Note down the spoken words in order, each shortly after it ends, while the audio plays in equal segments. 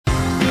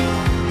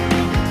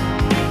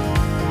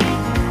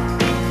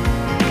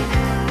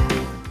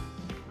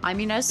I'm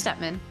Inez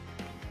Stepman.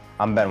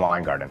 I'm Ben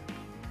Weingarten.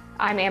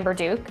 I'm Amber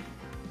Duke.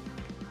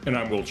 And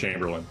I'm Will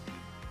Chamberlain.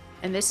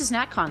 And this is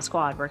NatCon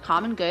Squad, where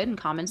common good and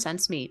common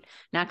sense meet.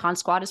 NatCon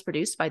Squad is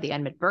produced by the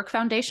Edmund Burke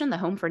Foundation, the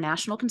home for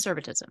national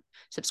conservatism.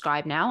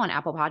 Subscribe now on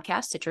Apple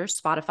Podcasts, Stitcher,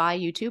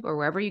 Spotify, YouTube, or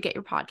wherever you get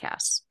your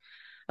podcasts.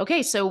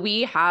 Okay, so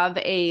we have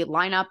a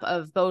lineup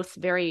of both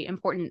very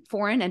important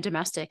foreign and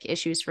domestic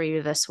issues for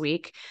you this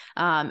week.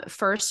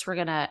 First, we're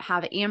going to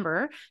have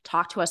Amber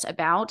talk to us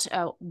about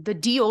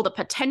the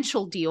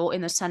potential deal in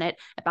the Senate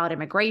about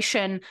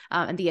immigration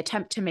and the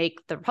attempt to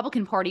make the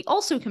Republican Party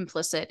also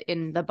complicit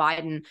in the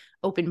Biden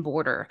open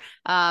border.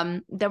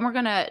 Then we're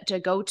going to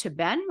go to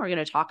Ben. We're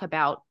going to talk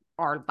about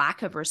our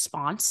lack of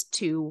response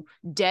to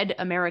dead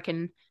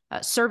American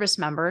service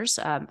members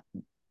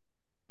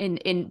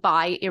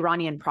by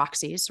Iranian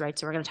proxies, right?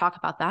 So we're going to talk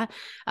about that.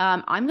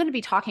 I'm going to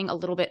be talking a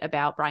little bit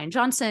about Brian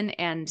Johnson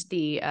and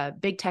the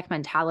big tech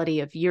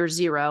mentality of year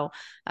zero.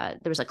 There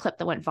was a clip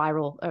that went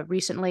viral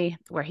recently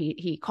where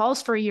he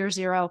calls for a year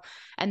zero.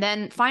 And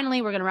then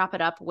finally, we're going to wrap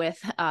it up with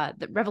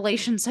the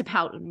revelations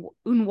about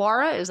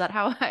UNRWA. Is that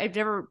how? I've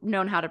never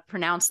known how to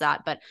pronounce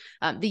that, but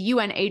the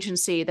UN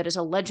agency that is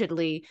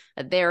allegedly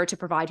there to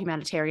provide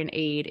humanitarian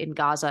aid in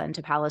Gaza and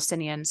to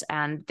Palestinians,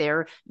 and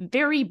their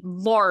very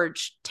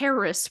large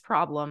terrorist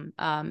problem.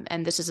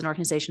 And this is an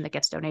organization that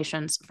gets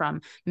donations from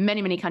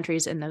many, many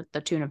countries in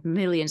the tune of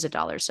millions of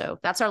dollars. So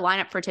that's our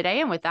lineup for today.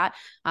 And with that,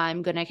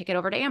 I'm going to kick it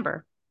over to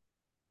Amber.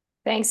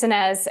 Thanks,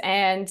 Inez.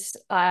 And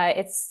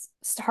it's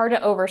hard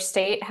to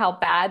overstate how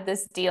bad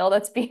this deal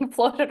that's being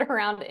floated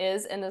around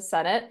is in the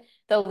Senate.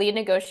 The lead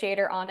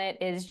negotiator on it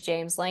is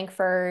James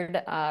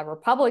Lankford, a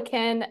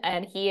Republican,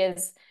 and he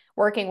is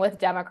working with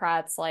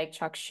Democrats like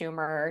Chuck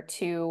Schumer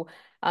to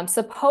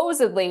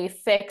supposedly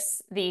fix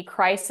the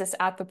crisis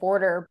at the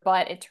border,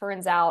 but it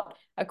turns out,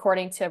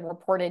 according to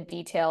reported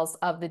details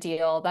of the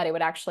deal, that it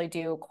would actually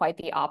do quite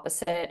the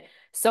opposite.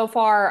 So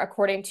far,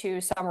 according to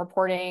some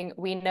reporting,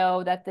 we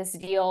know that this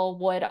deal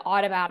would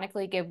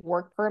automatically give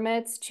work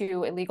permits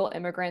to illegal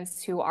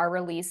immigrants who are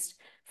released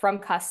from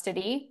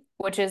custody,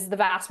 which is the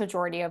vast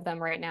majority of them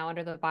right now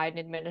under the Biden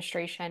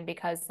administration,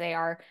 because they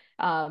are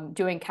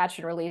doing catch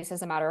and release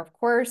as a matter of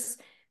course.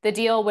 The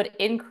deal would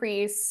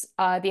increase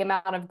the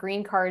amount of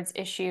green cards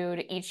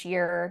issued each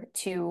year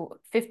to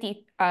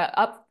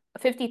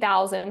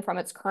 50,000 from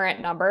its current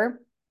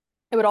number.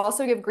 It would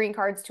also give green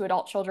cards to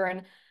adult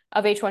children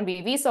of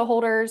H-1B visa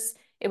holders.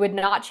 It would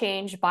not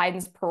change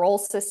Biden's parole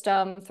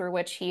system, through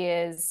which he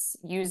is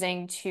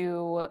using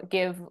to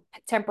give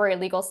temporary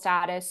legal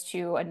status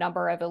to a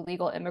number of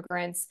illegal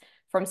immigrants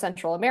from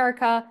Central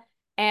America.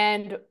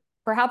 And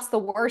perhaps the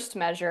worst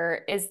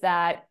measure is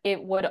that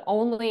it would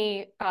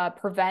only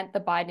prevent the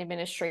Biden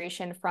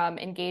administration from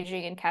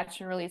engaging in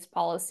catch and release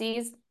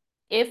policies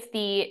if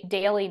the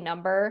daily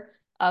number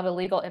of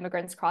illegal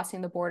immigrants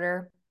crossing the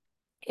border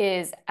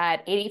is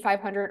at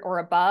 8,500 or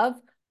above,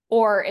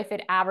 or if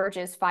it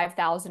averages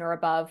 5,000 or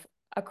above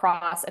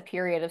across a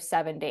period of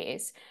 7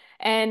 days.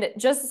 And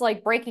just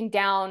like breaking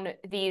down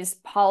these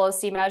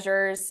policy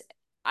measures,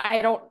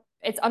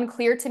 it's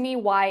unclear to me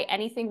why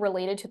anything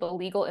related to the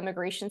legal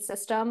immigration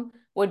system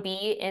would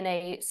be in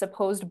a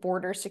supposed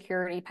border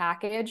security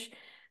package.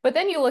 But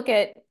then you look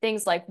at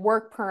things like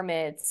work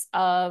permits,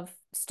 of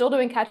still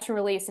doing catch and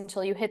release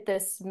until you hit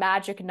this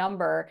magic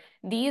number.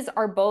 These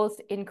are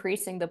both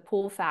increasing the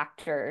pull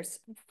factors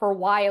for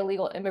why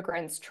illegal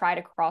immigrants try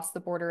to cross the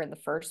border in the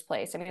first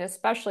place. I mean,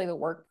 especially the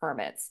work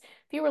permits.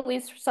 If you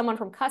release someone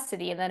from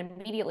custody and then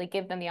immediately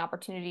give them the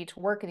opportunity to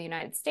work in the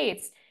United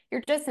States,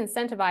 you're just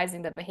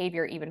incentivizing the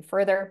behavior even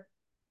further.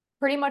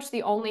 Pretty much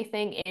the only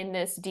thing in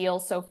this deal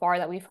so far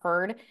that we've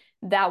heard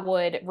that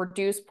would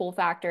reduce pull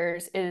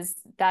factors is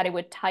that it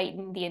would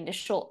tighten the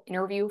initial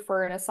interview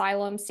for an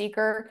asylum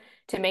seeker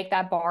to make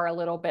that bar a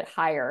little bit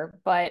higher.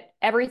 But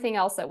everything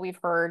else that we've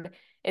heard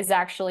is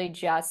actually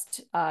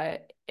just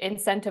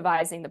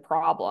incentivizing the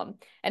problem.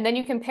 And then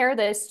you compare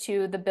this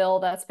to the bill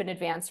that's been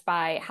advanced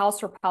by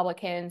House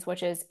Republicans,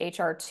 which is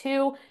H.R.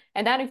 2,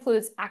 and that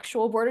includes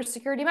actual border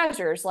security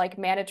measures like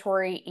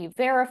mandatory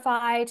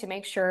E-Verify to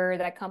make sure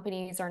that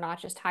companies are not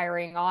just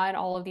hiring on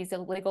all of these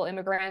illegal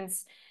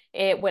immigrants.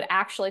 It would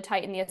actually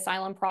tighten the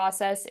asylum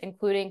process,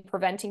 including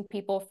preventing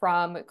people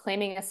from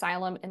claiming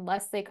asylum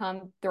unless they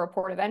come through a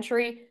port of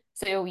entry.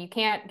 So you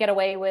can't get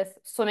away with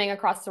swimming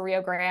across the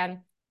Rio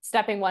Grande,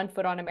 stepping one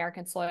foot on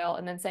American soil,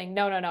 and then saying,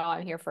 no,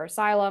 I'm here for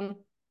asylum.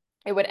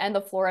 It would end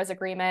the Flores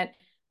Agreement,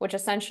 which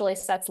essentially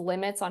sets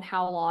limits on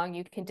how long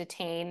you can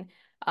detain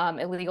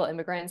illegal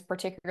immigrants,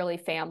 particularly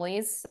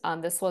families.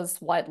 This was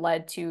what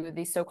led to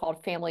the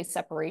so-called family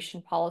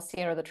separation policy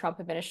under the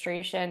Trump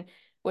administration,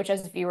 which,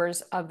 as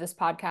viewers of this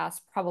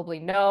podcast probably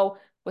know,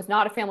 was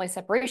not a family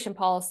separation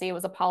policy. It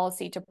was a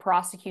policy to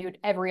prosecute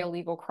every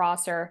illegal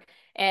crosser.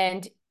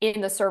 And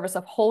in the service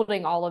of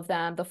holding all of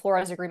them, the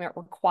Flores Agreement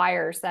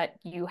requires that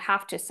you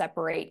have to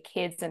separate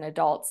kids and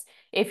adults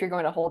if you're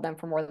going to hold them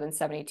for more than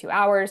 72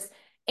 hours,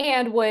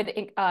 and would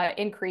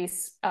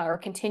increase or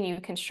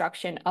continue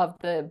construction of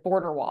the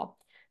border wall.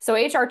 So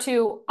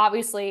HR2,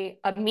 obviously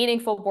a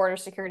meaningful border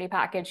security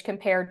package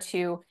compared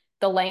to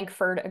the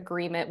Lankford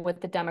agreement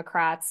with the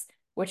Democrats,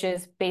 which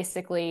is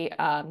basically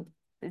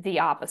the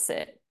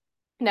opposite.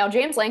 Now,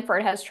 James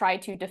Lankford has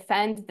tried to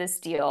defend this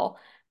deal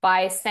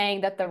by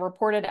saying that the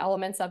reported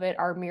elements of it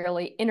are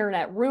merely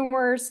internet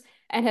rumors,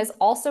 and has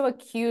also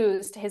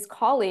accused his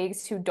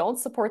colleagues who don't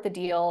support the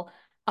deal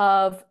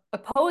of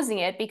opposing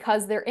it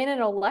because they're in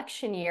an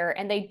election year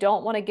and they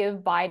don't want to give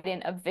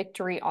Biden a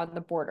victory on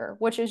the border,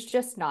 which is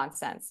just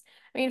nonsense.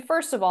 I mean,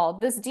 first of all,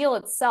 this deal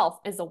itself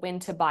is a win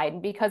to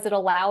Biden because it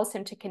allows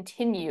him to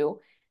continue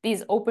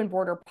these open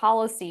border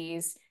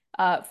policies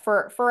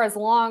for as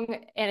long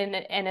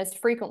and as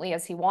frequently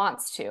as he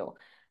wants to.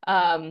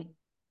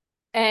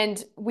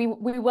 And we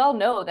well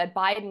know that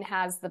Biden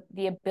has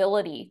the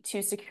ability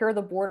to secure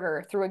the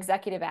border through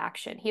executive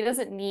action. He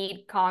doesn't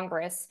need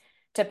Congress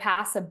to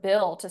pass a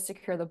bill to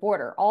secure the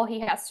border. All he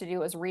has to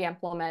do is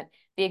re-implement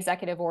the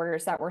executive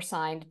orders that were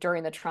signed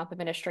during the Trump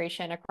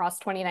administration across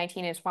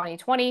 2019 and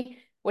 2020,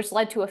 which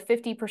led to a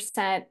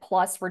 50%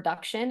 plus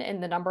reduction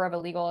in the number of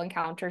illegal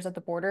encounters at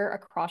the border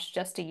across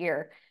just a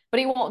year. But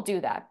he won't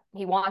do that.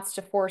 He wants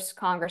to force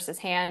Congress's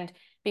hand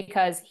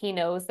because he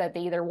knows that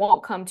they either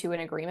won't come to an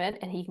agreement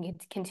and he can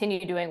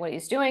continue doing what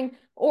he's doing,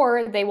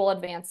 or they will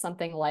advance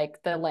something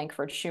like the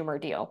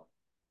Lankford-Schumer deal.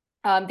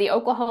 The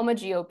Oklahoma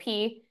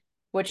GOP,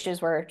 which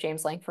is where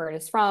James Lankford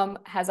is from,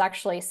 has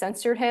actually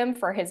censored him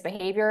for his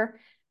behavior.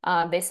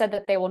 They said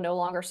that they will no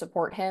longer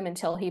support him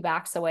until he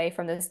backs away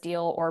from this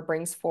deal or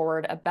brings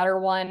forward a better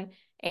one.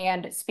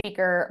 And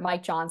Speaker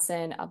Mike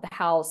Johnson of the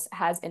House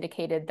has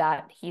indicated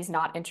that he's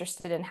not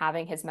interested in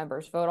having his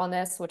members vote on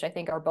this, which I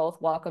think are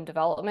both welcome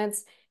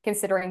developments,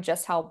 considering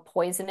just how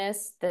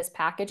poisonous this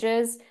package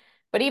is.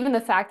 But even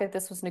the fact that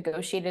this was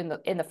negotiated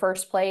in the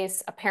first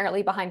place,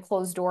 apparently behind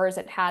closed doors,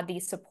 it had the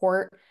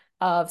support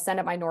of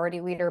Senate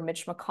Minority Leader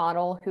Mitch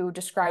McConnell, who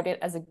described it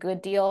as a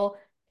good deal,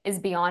 is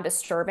beyond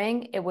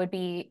disturbing. It would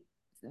be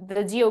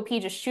the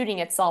GOP just shooting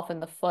itself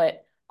in the foot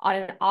on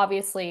an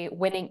obviously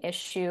winning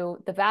issue.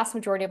 The vast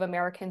majority of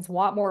Americans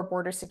want more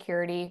border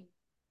security.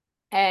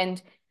 And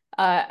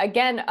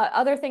again,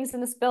 other things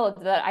in this bill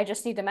that I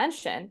just need to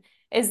mention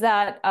is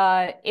that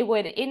it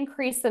would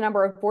increase the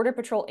number of Border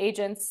Patrol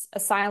agents,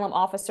 asylum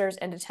officers,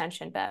 and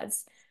detention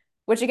beds,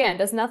 which again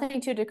does nothing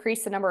to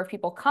decrease the number of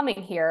people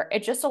coming here.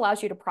 It just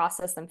allows you to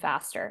process them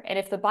faster. And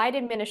if the Biden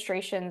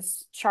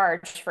administration's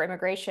charge for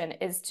immigration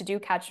is to do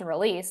catch and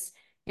release,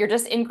 you're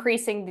just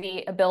increasing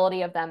the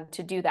ability of them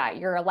to do that.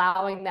 You're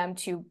allowing them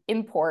to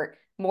import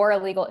more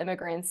illegal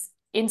immigrants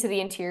into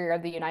the interior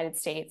of the United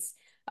States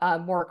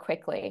more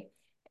quickly.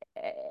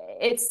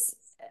 It's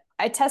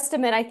a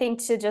testament, I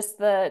think, to just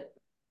the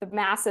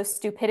massive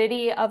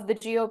stupidity of the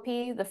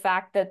GOP, the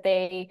fact that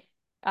they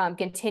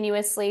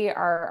continuously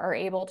are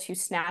able to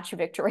snatch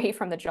victory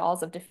from the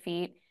jaws of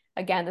defeat.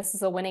 Again, this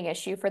is a winning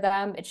issue for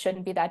them. It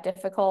shouldn't be that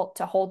difficult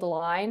to hold the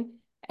line.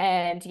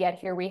 And yet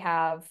here we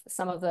have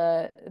some of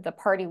the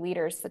party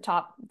leaders, the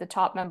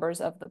top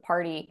members of the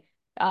party,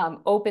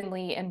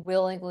 openly and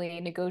willingly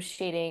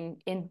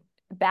negotiating in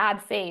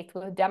bad faith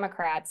with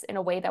Democrats in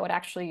a way that would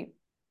actually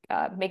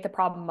make the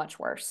problem much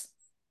worse.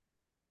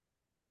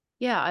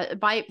 Yeah,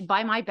 by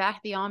my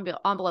back the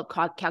envelope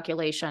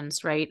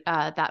calculations, right?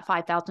 That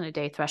 5,000 a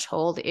day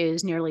threshold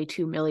is nearly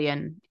 2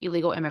 million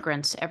illegal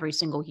immigrants every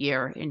single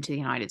year into the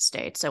United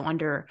States. So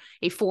under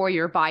a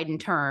 4-year Biden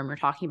term, you're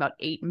talking about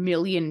 8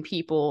 million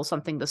people,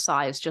 something the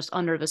size, just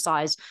under the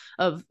size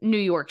of New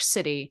York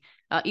City,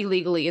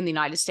 illegally in the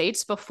United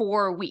States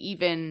before we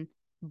even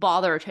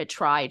bother to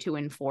try to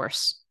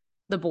enforce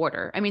the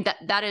border. I mean,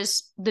 that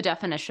is the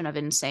definition of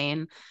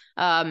insane.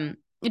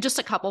 Just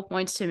a couple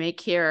points to make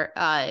here.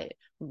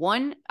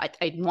 One,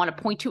 I want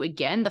to point to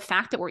again the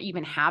fact that we're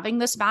even having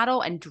this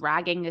battle and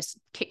dragging this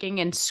kicking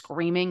and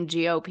screaming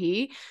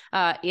GOP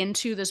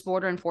into this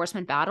border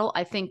enforcement battle,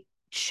 I think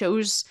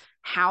shows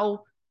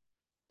how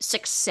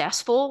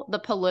successful the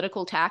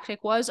political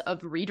tactic was of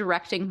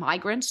redirecting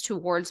migrants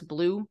towards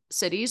blue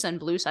cities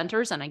and blue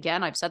centers. And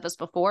again, I've said this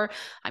before.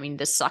 I mean,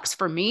 this sucks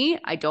for me.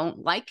 I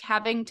don't like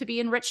having to be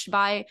enriched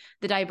by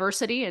the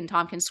diversity in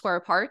Tompkins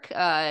Square Park.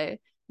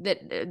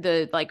 That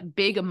the like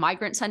big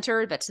migrant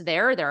center that's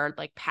there are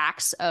like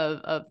packs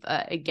of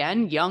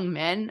again young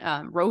men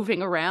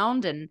roving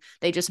around, and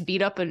they just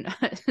beat up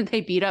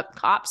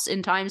cops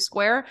in Times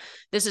Square.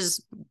 This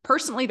is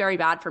personally very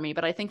bad for me,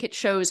 but I think it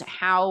shows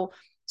how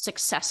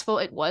successful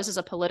it was as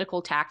a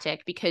political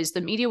tactic, because the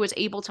media was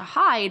able to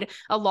hide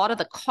a lot of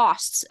the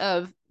costs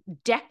of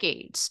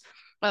decades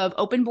of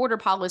open border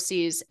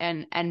policies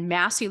and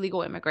mass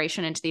illegal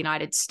immigration into the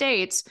United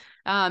States.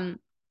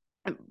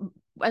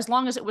 As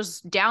long as it was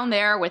down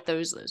there with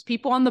those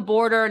people on the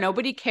border,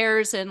 nobody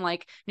cares in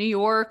like New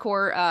York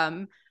or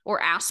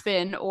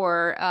Aspen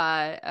or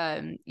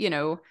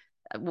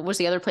what was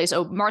the other place?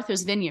 Oh,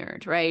 Martha's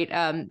Vineyard, right?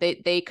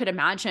 They could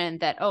imagine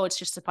that, oh, it's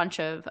just a bunch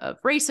of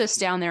racists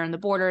down there on the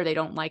border. They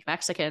don't like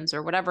Mexicans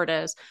or whatever it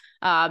is.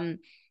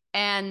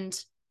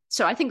 And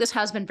so I think this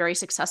has been very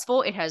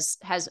successful. It has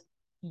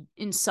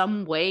in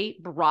some way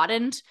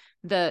broadened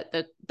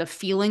the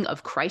feeling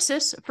of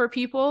crisis for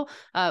people,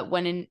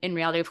 when in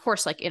reality, of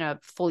course, like in a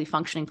fully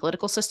functioning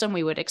political system,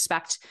 we would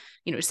expect,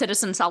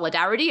 citizen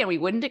solidarity, and we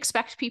wouldn't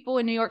expect people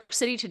in New York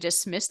City to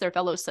dismiss their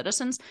fellow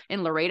citizens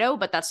in Laredo,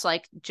 but that's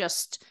like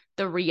just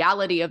the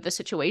reality of the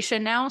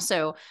situation now.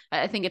 So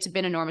I think it's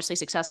been enormously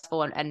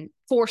successful and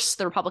forced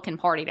the Republican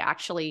Party to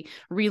actually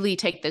really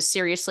take this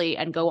seriously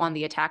and go on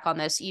the attack on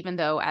this, even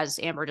though, as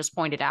Amber just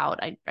pointed out,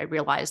 I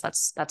realize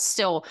that's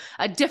still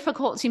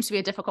seems to be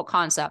a difficult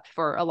concept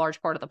for a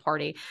large part of the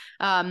party.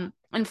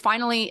 And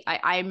finally,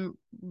 I'm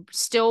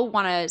still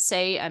want to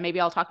say, maybe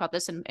I'll talk about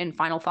this in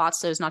final thoughts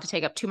so as not to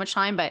take up too much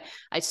time, but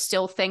I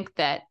still think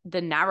that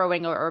the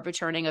narrowing or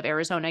overturning of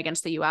Arizona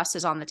against the U.S.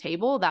 is on the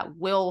table. That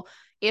will,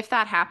 if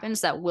that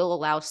happens, that will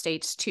allow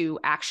states to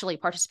actually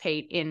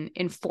participate in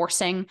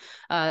enforcing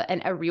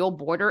a real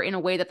border in a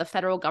way that the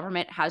federal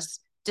government has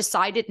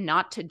decided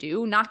not to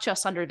do, not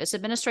just under this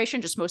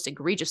administration, just most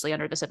egregiously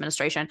under this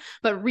administration,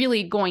 but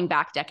really going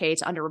back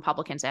decades under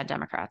Republicans and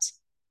Democrats.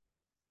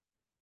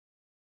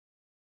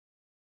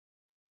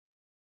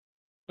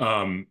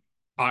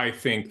 I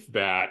think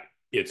that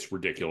it's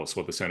ridiculous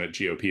what the Senate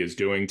GOP is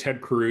doing.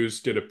 Ted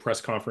Cruz did a press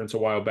conference a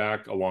while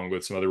back, along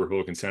with some other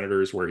Republican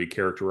senators, where he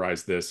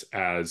characterized this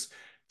as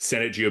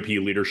Senate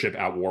GOP leadership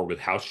at war with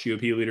House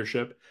GOP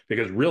leadership,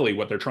 because really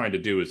what they're trying to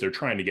do is they're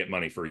trying to get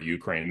money for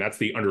Ukraine. That's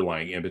the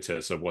underlying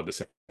impetus of what the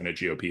Senate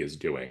GOP is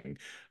doing.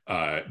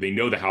 They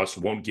know the House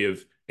won't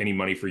give any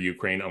money for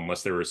Ukraine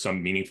unless there is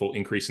some meaningful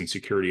increase in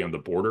security on the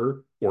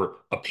border, or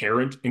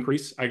apparent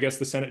increase, I guess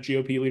the Senate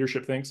GOP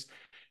leadership thinks.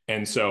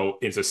 And so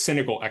it's a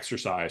cynical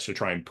exercise to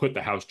try and put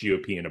the House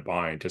GOP in a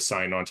bind to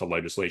sign on to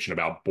legislation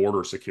about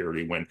border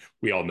security when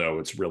we all know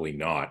it's really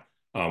not.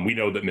 We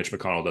know that Mitch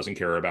McConnell doesn't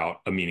care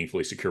about a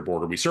meaningfully secure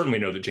border. We certainly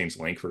know that James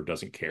Lankford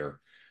doesn't care.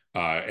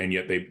 And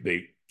yet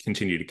they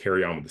continue to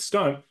carry on with the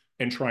stunt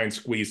and try and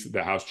squeeze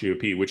the House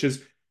GOP, which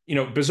is,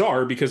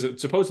 bizarre, because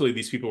supposedly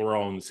these people are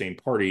all in the same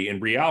party. In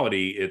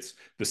reality, it's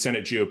the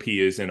Senate GOP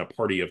is in a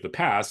party of the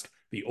past,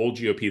 the old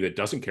GOP that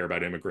doesn't care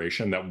about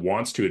immigration, that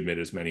wants to admit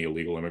as many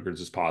illegal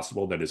immigrants as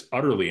possible, that is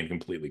utterly and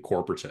completely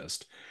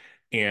corporatist.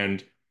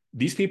 And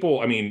these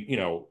people,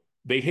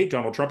 they hate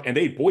Donald Trump, and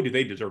boy, do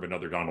they deserve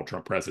another Donald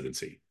Trump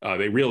presidency.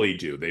 They really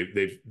do.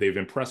 They've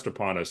impressed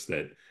upon us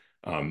that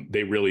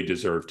they really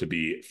deserve to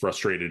be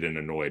frustrated and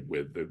annoyed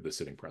with the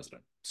sitting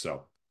president.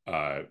 So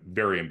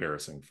very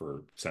embarrassing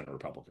for Senate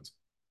Republicans.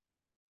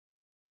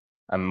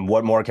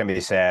 What more can be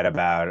said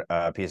about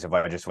a piece of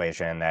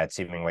legislation that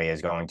seemingly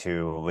is going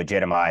to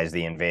legitimize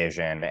the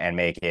invasion and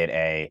make it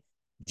a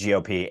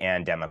GOP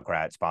and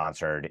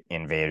Democrat-sponsored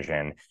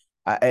invasion?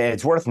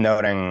 It's worth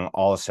noting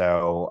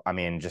also,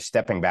 just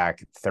stepping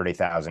back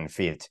 30,000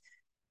 feet,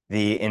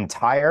 the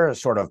entire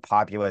sort of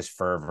populist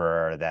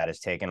fervor that has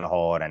taken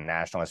hold and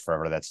nationalist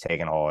fervor that's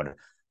taken hold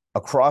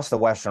across the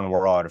Western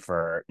world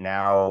for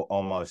now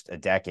almost a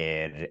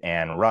decade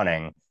and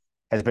running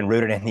has been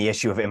rooted in the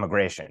issue of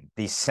immigration,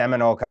 the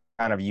seminal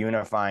kind of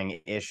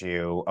unifying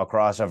issue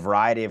across a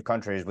variety of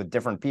countries with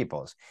different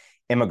peoples.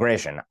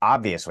 Immigration,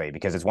 obviously,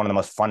 because it's one of the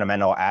most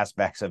fundamental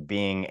aspects of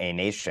being a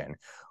nation,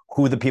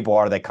 who the people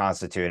are that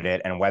constitute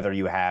it, and whether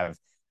you have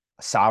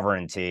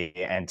sovereignty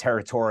and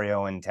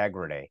territorial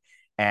integrity.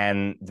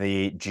 And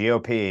the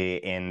GOP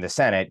in the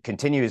Senate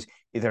continues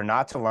either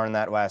not to learn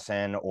that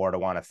lesson or to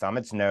want to thumb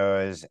its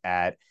nose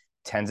at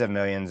tens of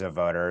millions of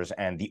voters.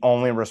 And the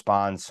only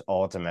response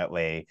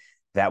ultimately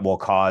that will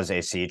cause a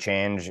sea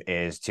change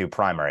is to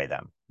primary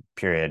them,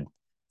 period,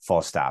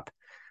 full stop.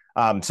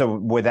 So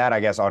with that, I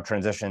guess I'll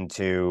transition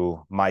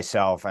to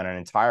myself and an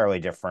entirely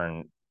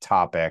different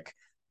topic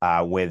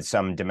with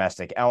some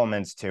domestic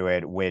elements to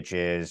it, which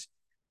is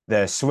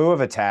the slew of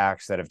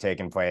attacks that have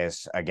taken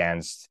place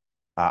against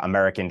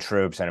American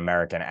troops and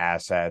American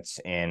assets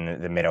in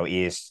the Middle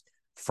East,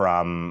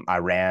 from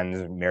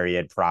Iran's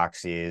myriad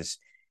proxies,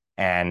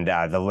 and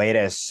the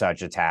latest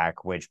such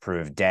attack, which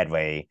proved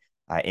deadly,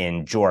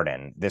 in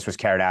Jordan. This was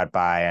carried out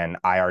by an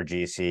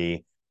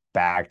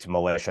IRGC-backed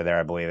militia there.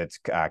 I believe it's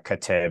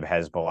Kataib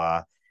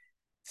Hezbollah.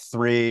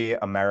 3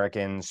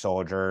 American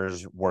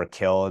soldiers were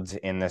killed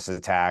in this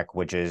attack,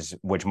 which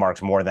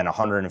marks more than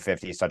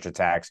 150 such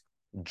attacks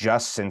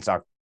just since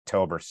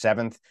October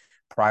 7th.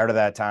 Prior to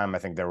that time, I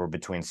think there were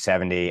between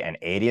 70 and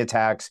 80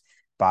 attacks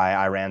by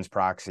Iran's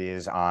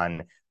proxies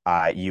on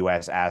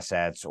U.S.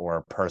 assets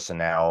or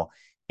personnel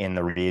in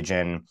the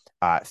region.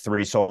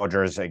 3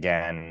 soldiers,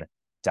 again,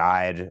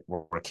 died,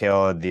 were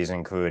killed. These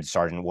include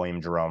Sergeant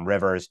William Jerome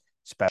Rivers,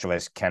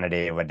 Specialist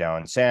Kennedy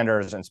Ladone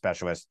Sanders, and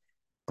Specialist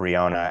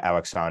Breonna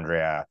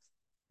Alexandria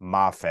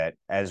Moffett,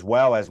 as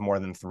well as more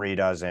than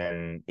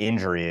 36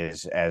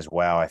 injuries as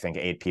well. I think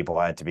 8 people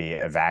had to be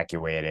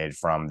evacuated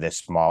from this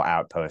small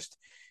outpost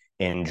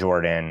in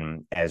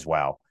Jordan as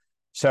well.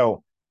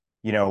 So,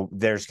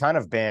 there's kind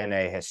of been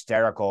a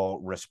hysterical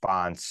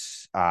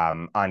response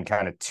on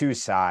kind of 2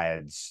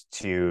 sides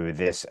to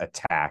this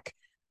attack,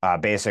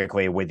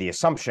 basically with the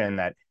assumption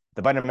that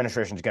the Biden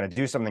administration is going to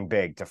do something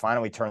big to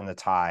finally turn the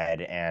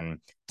tide and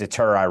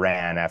deter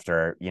Iran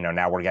after,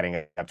 now we're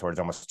getting up towards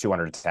almost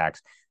 200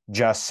 attacks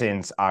just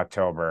since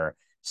October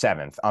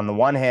 7th. On the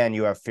one hand,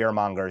 you have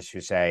fearmongers who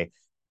say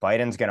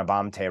Biden's going to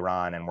bomb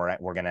Tehran and we're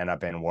going to end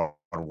up in World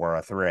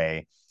War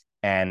III.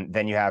 And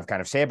then you have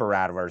kind of saber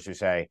rattlers who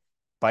say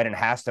Biden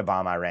has to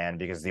bomb Iran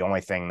because the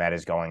only thing that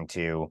is going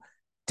to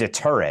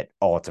deter it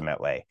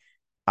ultimately.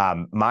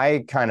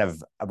 My kind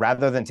of,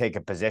 rather than take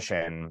a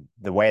position,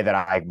 the way that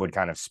I would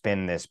kind of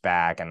spin this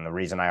back, and the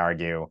reason I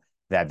argue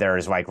that there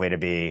is likely to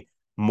be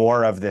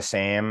more of the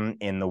same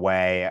in the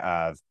way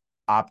of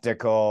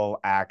optical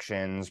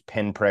actions,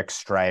 pinprick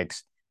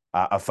strikes,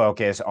 a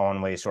focus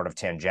only sort of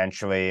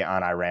tangentially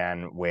on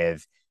Iran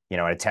with, an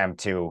attempt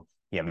to,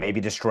 maybe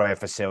destroy a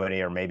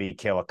facility or maybe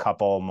kill a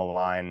couple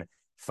malign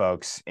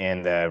folks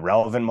in the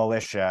relevant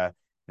militia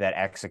that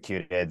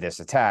executed this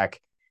attack.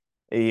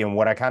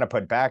 What I kind of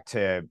put back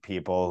to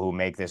people who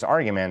make this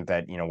argument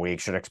that, we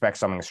should expect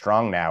something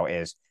strong now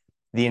is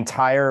the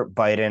entire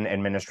Biden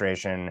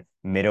administration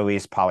Middle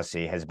East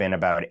policy has been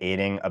about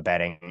aiding,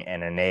 abetting,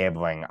 and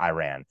enabling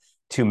Iran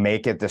to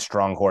make it the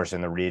strong horse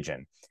in the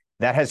region.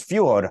 That has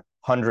fueled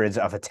hundreds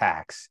of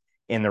attacks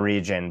in the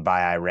region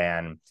by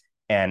Iran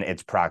and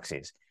its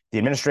proxies. The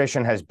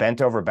administration has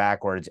bent over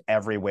backwards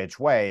every which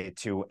way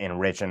to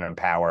enrich and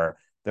empower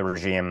the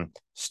regime,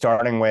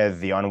 starting with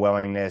the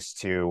unwillingness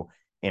to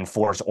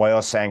enforce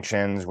oil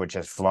sanctions, which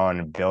has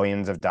flown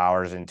billions of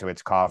dollars into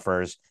its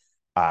coffers.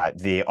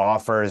 The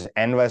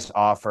endless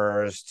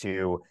offers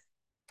to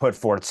put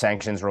forth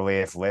sanctions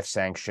relief, lift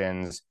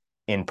sanctions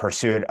in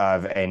pursuit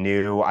of a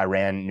new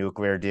Iran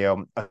nuclear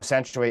deal.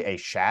 Essentially, a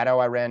shadow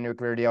Iran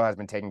nuclear deal has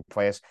been taking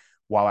place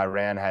while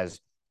Iran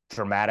has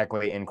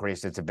dramatically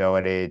increased its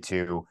ability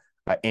to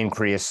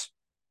increase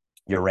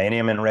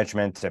uranium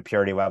enrichment to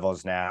purity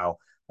levels now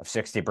of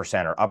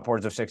 60% or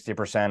upwards of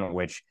 60%,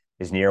 which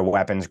is near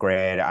weapons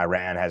grade.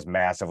 Iran has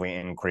massively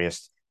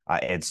increased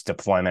its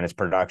deployment, its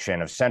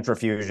production of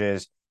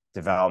centrifuges,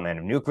 development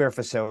of nuclear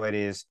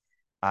facilities,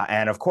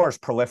 and of course,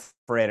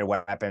 proliferated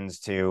weapons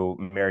to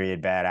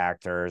myriad bad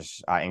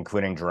actors,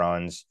 including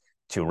drones,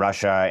 to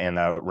Russia in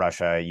the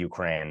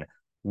Russia-Ukraine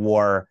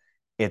war.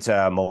 It's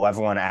a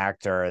malevolent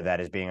actor that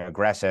is being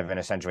aggressive in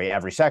essentially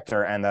every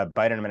sector. And the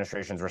Biden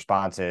administration's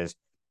response is,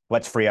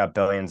 let's free up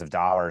billions of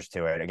dollars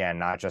to it. Again,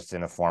 not just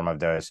in the form of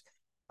those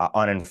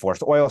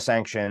unenforced oil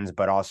sanctions,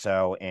 but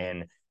also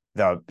in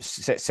the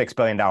 $6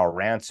 billion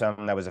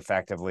ransom that was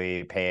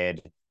effectively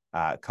paid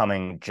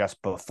coming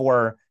just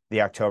before the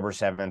October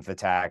 7th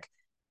attack,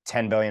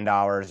 $10 billion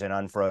in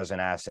unfrozen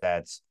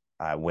assets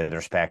with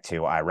respect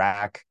to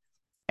Iraq.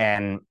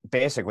 And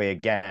basically,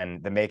 again,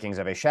 the makings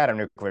of a shadow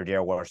nuclear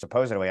deal where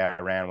supposedly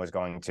Iran was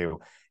going to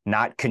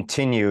not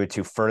continue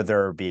to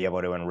further be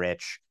able to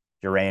enrich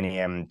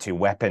uranium to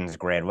weapons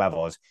grade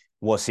levels.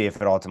 We'll see if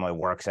it ultimately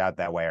works out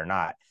that way or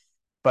not.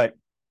 But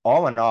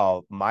all in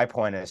all, my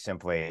point is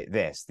simply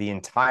this. The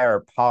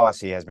entire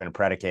policy has been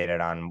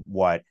predicated on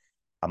what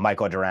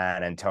Michael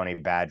Doran and Tony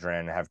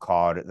Badrin have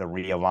called the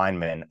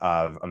realignment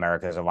of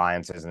America's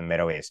alliances in the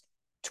Middle East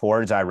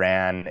towards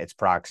Iran, its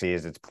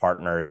proxies, its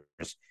partners,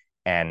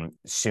 and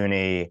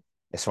Sunni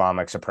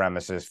Islamic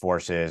supremacist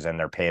forces and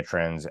their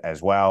patrons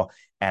as well,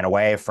 and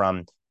away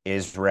from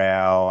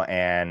Israel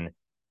and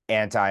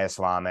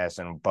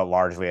anti-Islamist but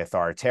largely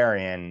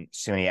authoritarian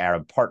Sunni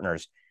Arab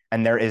partners.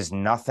 And there is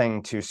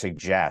nothing to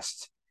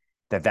suggest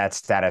that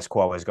status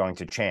quo is going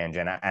to change.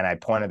 And I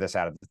pointed this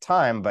out at the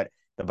time, but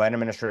the Biden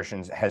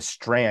administration has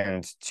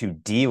strained to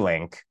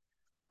de-link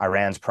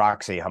Iran's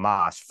proxy,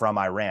 Hamas, from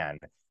Iran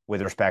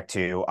with respect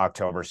to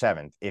October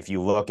 7th. If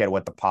you look at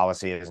what the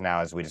policy is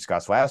now, as we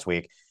discussed last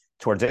week,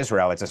 towards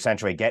Israel, it's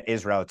essentially get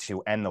Israel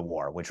to end the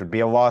war, which would be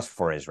a loss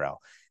for Israel.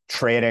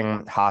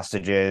 Trading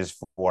hostages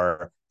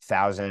for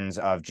thousands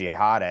of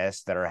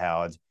jihadists that are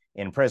held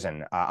in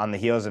prison. On the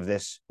heels of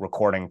this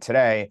recording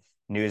today,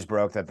 news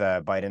broke that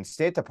the Biden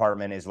State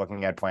Department is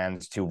looking at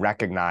plans to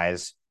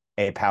recognize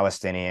a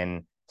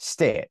Palestinian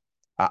state.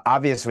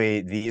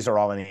 Obviously, these are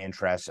all in the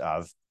interests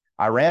of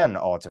Iran,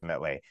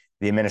 ultimately.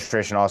 The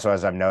administration also,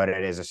 as I've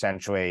noted, is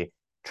essentially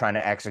trying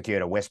to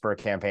execute a whisper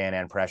campaign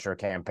and pressure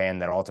campaign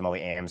that ultimately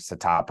aims to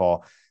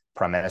topple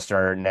Prime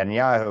Minister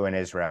Netanyahu in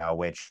Israel,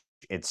 which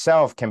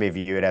itself can be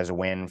viewed as a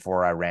win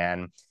for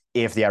Iran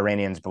if the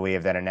Iranians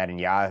believe that a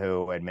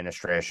Netanyahu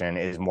administration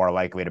is more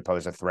likely to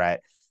pose a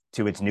threat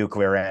to its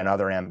nuclear and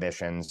other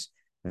ambitions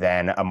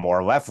than a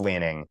more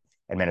left-leaning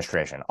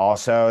administration.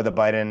 Also, the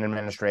Biden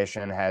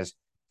administration has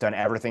done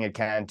everything it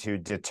can to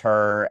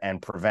deter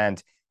and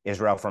prevent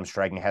Israel from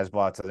striking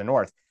Hezbollah to the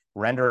north,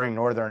 rendering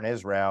northern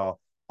Israel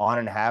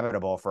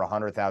uninhabitable for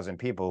 100,000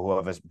 people who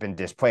have been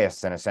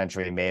displaced and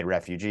essentially made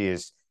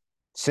refugees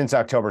since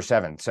October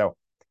 7th. So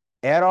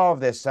add all of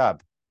this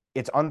up,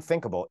 it's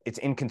unthinkable. It's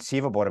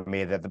inconceivable to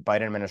me that the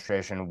Biden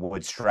administration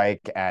would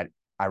strike at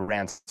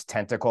Iran's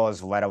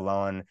tentacles, let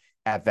alone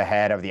at the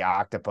head of the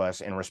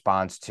octopus in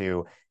response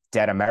to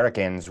dead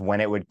Americans, when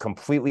it would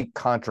completely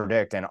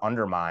contradict and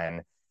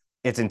undermine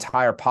its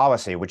entire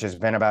policy, which has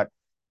been about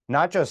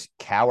not just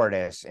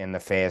cowardice in the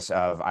face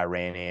of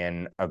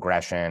Iranian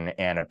aggression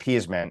and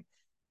appeasement,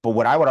 but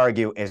what I would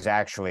argue is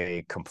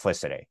actually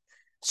complicity.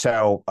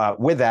 So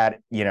with that,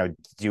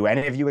 do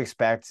any of you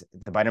expect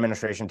the Biden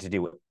administration to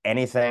do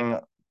anything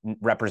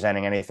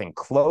representing anything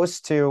close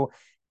to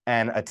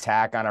an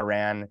attack on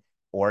Iran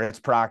or its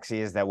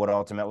proxies that would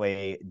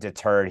ultimately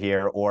deter it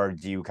here? Or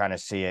do you kind of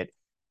see it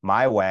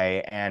my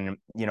way? And,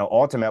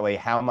 ultimately,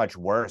 how much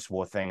worse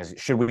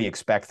should we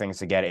expect things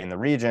to get in the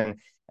region?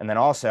 And then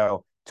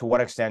also, to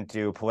what extent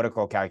do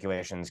political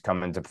calculations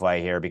come into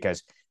play here?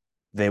 Because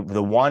the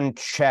one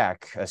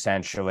check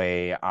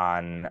essentially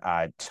on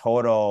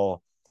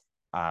total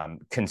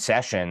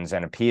concessions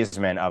and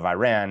appeasement of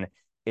Iran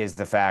is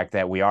the fact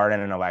that we are in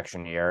an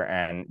election year,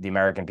 and the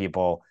American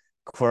people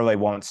clearly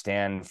won't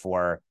stand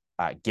for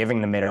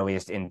giving the Middle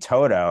East in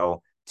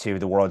toto to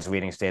the world's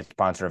leading state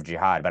sponsor of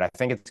jihad. But I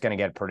think it's going to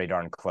get pretty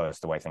darn close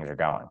the way things are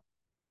going.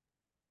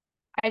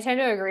 I tend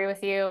to agree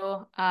with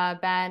you,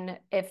 Ben,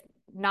 if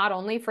not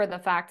only for the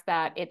fact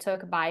that it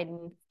took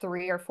Biden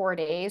 3 or 4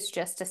 days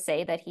just to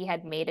say that he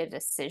had made a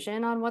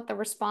decision on what the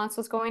response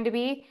was going to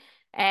be.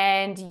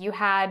 And you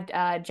had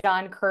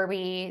John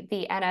Kirby,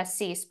 the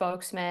NSC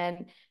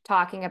spokesman,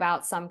 talking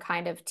about some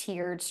kind of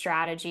tiered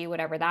strategy,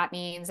 whatever that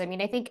means. I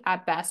mean, I think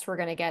at best we're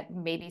going to get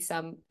maybe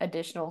some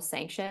additional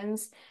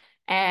sanctions.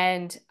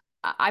 And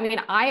I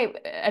mean, I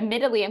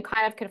admittedly am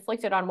kind of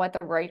conflicted on what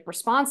the right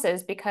response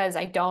is, because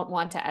I don't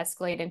want to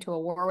escalate into a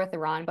war with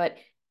Iran. But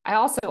I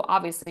also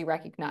obviously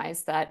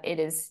recognize that it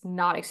is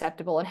not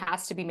acceptable and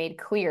has to be made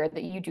clear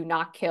that you do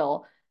not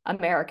kill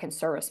American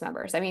service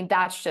members. I mean,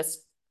 that's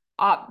just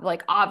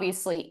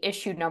obviously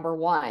issue number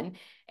one.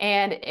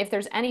 And if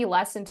there's any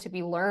lesson to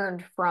be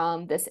learned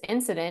from this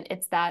incident,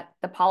 it's that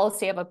the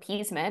policy of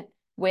appeasement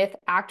with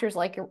actors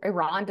like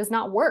Iran does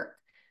not work.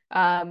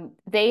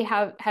 They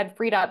have had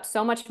freed up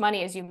so much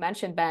money, as you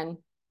mentioned, Ben.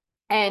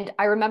 And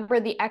I remember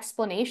the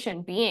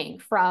explanation being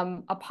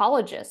from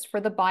apologists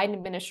for the Biden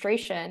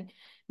administration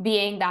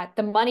being that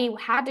the money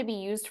had to be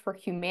used for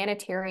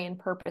humanitarian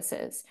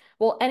purposes.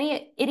 Well,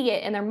 any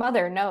idiot and their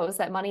mother knows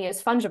that money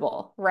is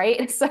fungible,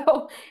 right?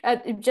 So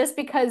just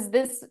because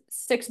this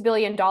 $6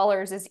 billion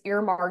is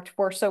earmarked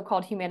for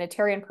so-called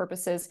humanitarian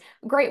purposes,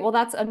 great. Well,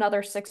 that's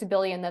another $6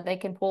 billion that they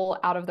can pull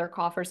out of their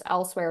coffers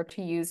elsewhere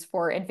to use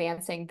for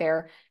advancing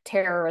their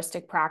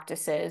terroristic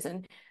practices.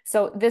 And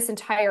so this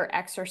entire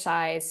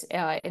exercise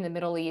in the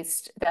Middle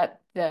East that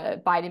the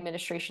Biden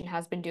administration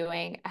has been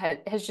doing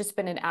has just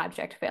been an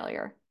abject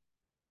failure.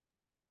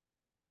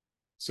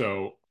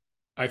 So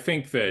I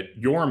think that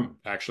Yorm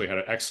actually had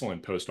an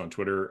excellent post on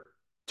Twitter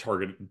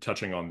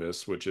touching on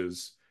this,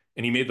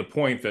 and he made the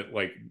point that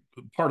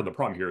part of the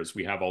problem here is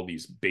we have all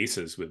these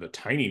bases with a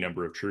tiny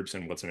number of troops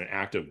in what's an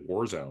active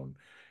war zone,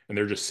 and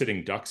they're just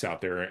sitting ducks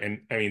out there.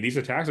 And I mean, these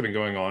attacks have been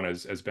going on,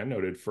 as Ben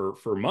noted,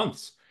 for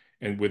months,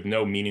 and with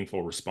no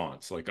meaningful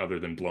response, other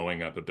than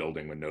blowing up a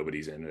building when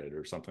nobody's in it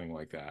or something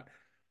like that.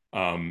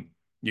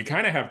 You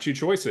kind of have two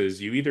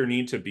choices. You either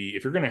need to be,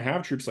 if you're going to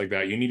have troops like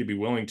that, you need to be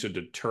willing to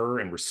deter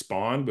and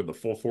respond with the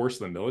full force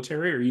of the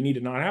military, or you need to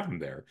not have them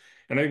there.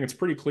 And I think it's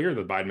pretty clear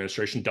that the Biden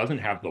administration doesn't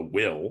have the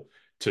will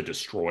to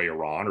destroy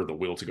Iran or the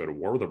will to go to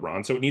war with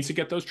Iran. So it needs to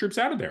get those troops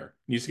out of there.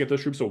 It needs to get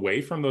those troops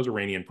away from those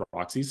Iranian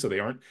proxies so they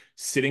aren't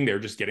sitting there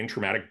just getting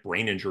traumatic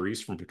brain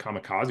injuries from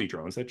kamikaze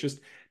drones. That just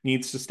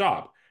needs to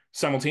stop.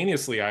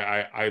 Simultaneously,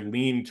 I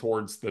lean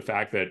towards the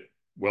fact that,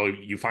 well,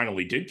 you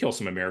finally did kill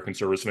some American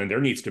servicemen.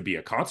 There needs to be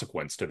a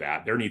consequence to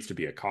that. There needs to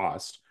be a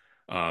cost.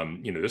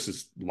 This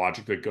is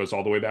logic that goes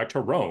all the way back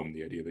to Rome,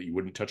 the idea that you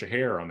wouldn't touch a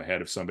hair on the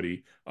head of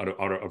somebody, of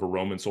a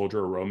Roman soldier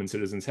or Roman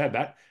citizen's head.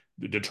 That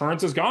the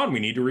deterrence is gone. We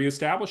need to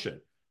reestablish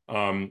it.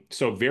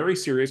 So very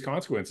serious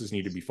consequences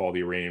need to befall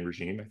the Iranian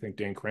regime. I think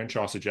Dan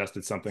Crenshaw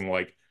suggested something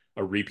like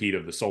a repeat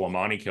of the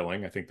Soleimani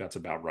killing. I think that's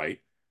about right.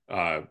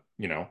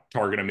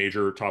 Target a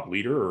major top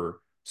leader or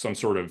some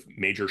sort of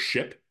major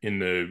ship in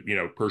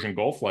the, Persian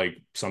Gulf,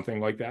 something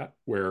like that,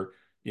 where,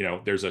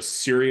 there's a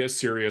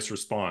serious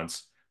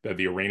response that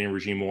the Iranian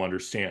regime will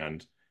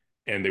understand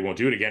and they won't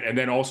do it again. And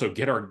then also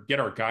get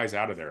our guys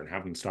out of there and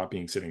have them stop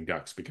being sitting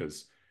ducks,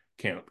 because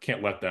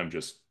can't let them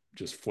just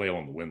flail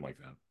in the wind like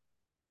that.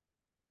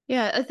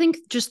 Yeah, I think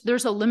just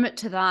there's a limit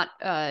to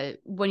that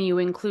when you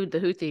include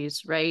the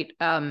Houthis, right?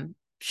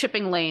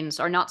 Shipping lanes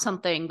are not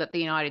something that the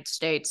United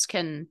States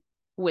can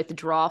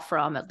withdraw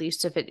from, at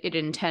least if it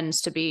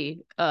intends to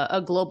be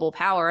a global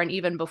power. And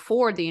even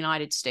before the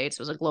United States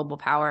was a global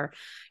power,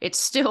 it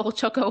still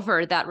took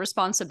over that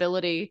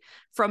responsibility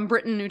from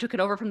Britain, who took it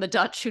over from the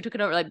Dutch, who took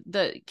it over.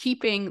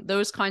 Keeping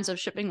those kinds of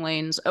shipping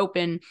lanes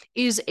open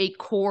is a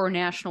core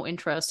national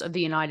interest of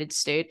the United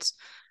States.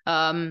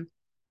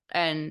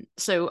 And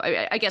so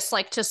I guess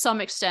to some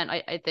extent,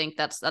 I think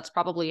that's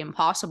probably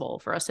impossible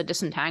for us to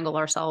disentangle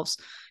ourselves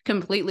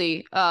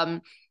completely.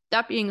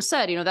 that being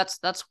said,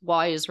 that's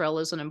why Israel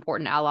is an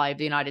important ally of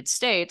the United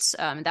States.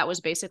 That was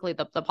basically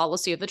the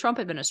policy of the Trump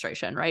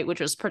administration, right?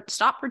 Which was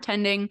stop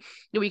pretending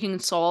that we can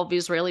solve the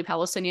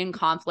Israeli-Palestinian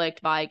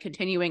conflict by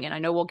continuing, and I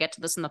know we'll get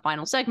to this in the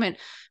final segment,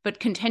 but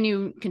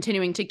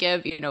continuing to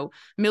give,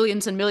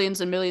 millions and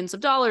millions and millions of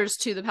dollars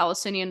to the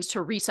Palestinians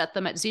to reset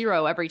them at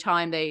zero every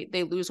time they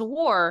lose a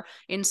war.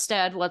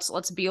 Instead,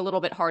 let's be a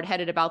little bit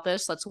hard-headed about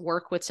this. Let's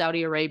work with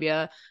Saudi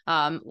Arabia.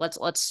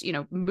 Let's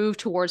move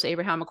towards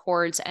Abraham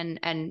Accords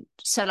and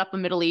set up a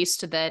Middle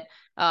East that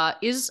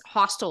is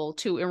hostile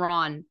to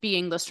Iran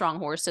being the strong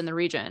horse in the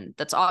region.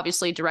 That's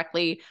obviously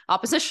directly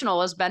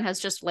oppositional, as Ben has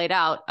just laid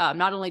out,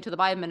 not only to the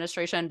Biden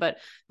administration, but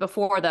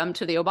before them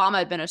to the Obama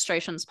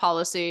administration's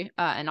policy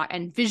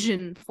and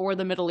vision for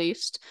the Middle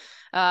East.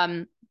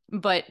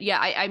 But yeah,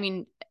 I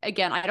mean,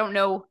 again, I don't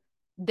know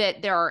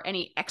that there are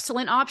any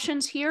excellent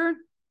options here.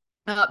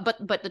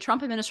 But the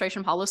Trump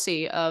administration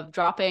policy of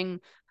dropping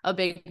a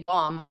big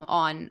bomb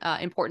on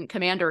important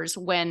commanders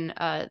when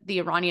the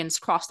Iranians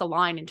crossed the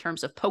line in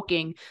terms of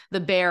poking the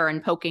bear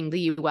and poking the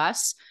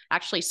U.S.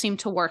 actually seemed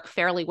to work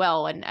fairly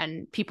well,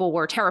 and people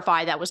were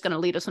terrified that was going to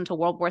lead us into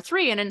World War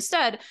III, and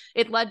instead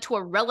it led to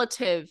a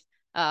relative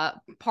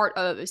part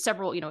of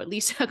several, at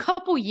least a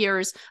couple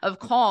years of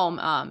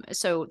calm.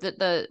 So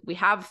we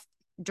have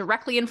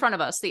directly in front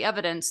of us the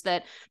evidence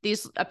that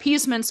these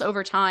appeasements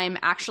over time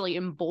actually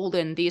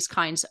embolden these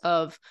kinds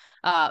of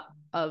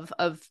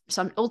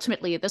some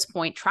ultimately at this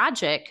point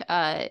tragic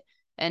and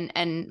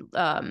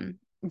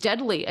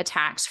deadly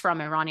attacks from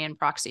Iranian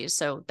proxies.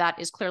 So that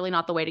is clearly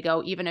not the way to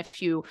go. Even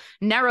if you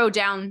narrow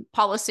down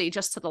policy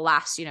just to the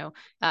last 8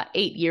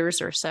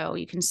 years or so,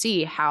 you can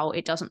see how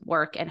it doesn't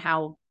work and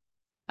how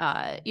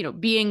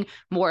being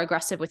more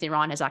aggressive with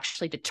Iran has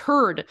actually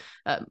deterred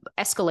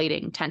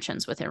escalating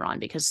tensions with Iran,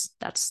 because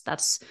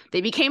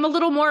they became a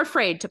little more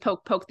afraid to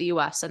poke the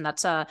U.S. and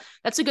that's a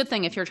good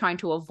thing if you're trying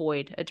to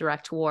avoid a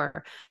direct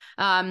war.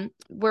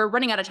 We're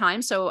running out of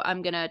time, so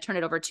I'm going to turn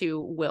it over to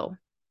Will.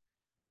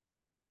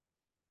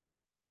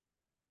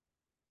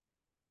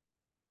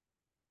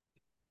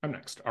 I'm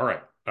next. All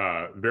right.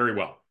 Very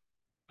well.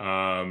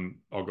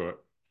 I'll go.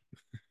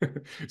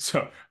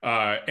 So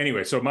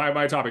anyway, so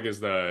my topic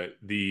is the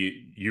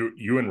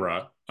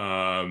UNRWA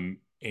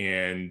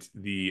and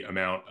the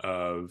amount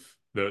of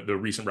the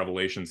recent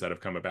revelations that have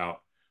come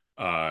about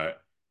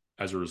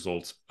as a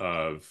result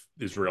of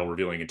Israel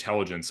revealing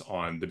intelligence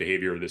on the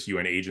behavior of this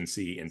UN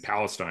agency in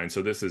Palestine.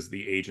 So this is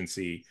the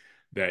agency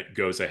that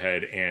goes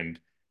ahead and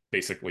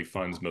basically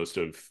funds most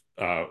of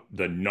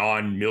the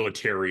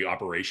non-military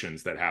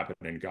operations that happen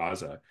in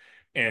Gaza.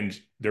 And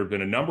there have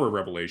been a number of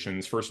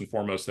revelations, first and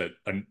foremost, that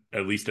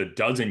at least a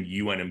dozen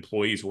UN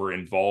employees were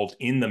involved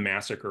in the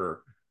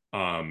massacre,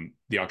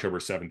 the October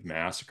 7th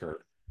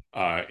massacre,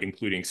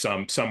 including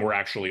some were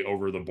actually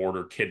over the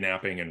border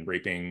kidnapping and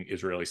raping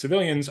Israeli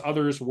civilians.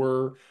 Others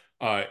were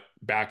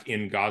back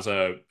in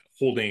Gaza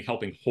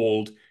helping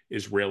hold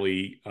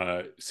Israeli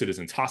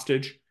citizens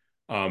hostage.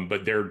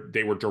 But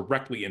they were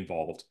directly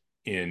involved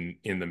in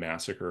the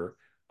massacre.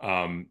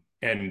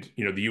 And,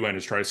 the UN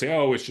has tried to say,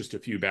 oh, it's just a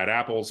few bad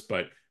apples,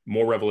 but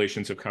more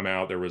revelations have come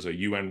out. There was a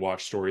UN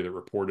Watch story that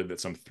reported that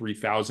some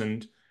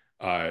 3,000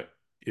 UNRWA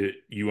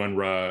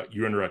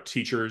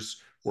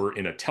teachers were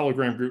in a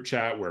Telegram group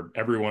chat where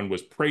everyone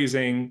was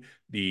praising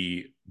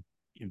the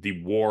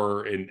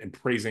war and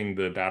praising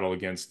the battle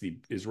against the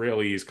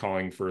Israelis,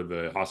 calling for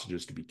the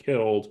hostages to be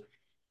killed.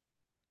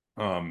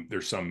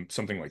 There's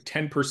something like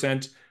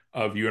 10%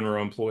 of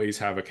UNRWA employees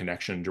have a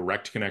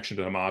direct connection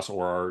to Hamas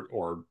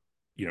or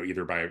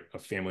either by a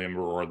family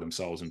member or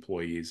themselves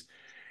employees.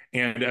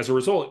 And as a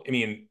result, I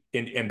mean,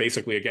 and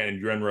basically, again,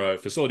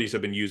 UNRWA facilities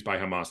have been used by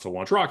Hamas to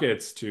launch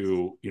rockets,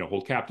 to,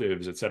 hold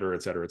captives, et cetera,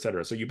 et cetera, et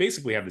cetera. So you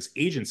basically have this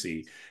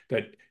agency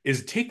that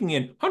is taking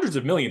in hundreds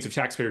of millions of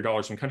taxpayer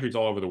dollars from countries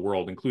all over the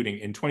world, including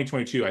in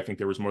 2022, I think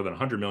there was more than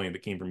 100 million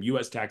that came from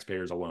US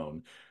taxpayers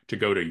alone to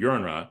go to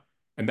UNRWA.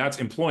 And that's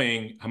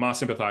employing Hamas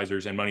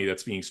sympathizers and money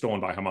that's being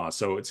stolen by Hamas.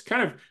 So it's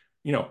kind of,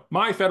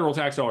 my federal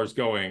tax dollars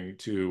going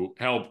to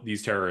help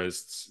these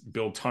terrorists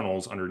build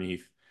tunnels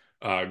underneath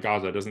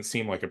Gaza doesn't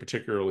seem like a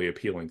particularly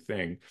appealing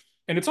thing.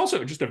 And it's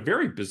also just a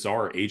very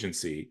bizarre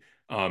agency.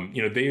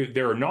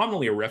 They're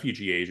nominally a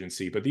refugee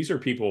agency, but these are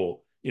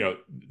people,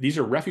 these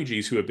are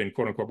refugees who have been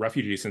quote unquote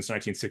refugees since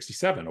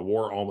 1967, a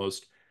war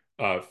almost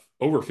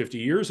over 50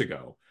 years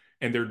ago.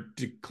 And they're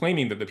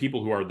claiming that the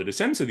people who are the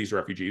descendants of these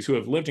refugees who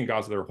have lived in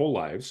Gaza their whole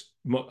lives,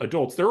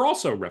 adults, they're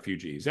also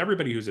refugees.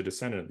 Everybody who's a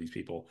descendant of these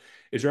people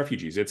is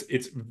refugees.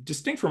 It's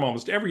distinct from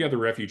almost every other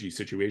refugee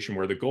situation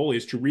where the goal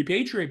is to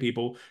repatriate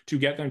people to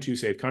get them to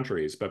safe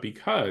countries. But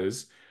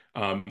because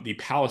the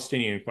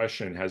Palestinian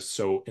question has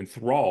so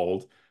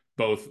enthralled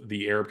both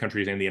the Arab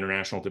countries and the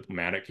international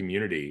diplomatic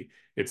community,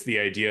 it's the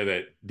idea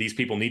that these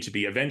people need to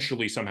be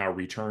eventually somehow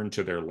returned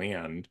to their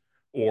land,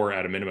 or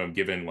at a minimum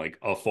given like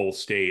a full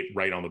state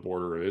right on the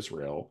border of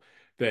Israel,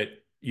 that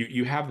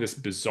you have this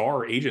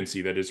bizarre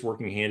agency that is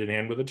working hand in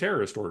hand with a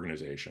terrorist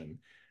organization.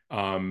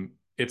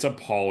 It's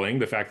appalling.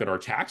 The fact that our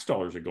tax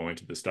dollars are going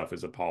to this stuff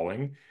is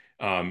appalling.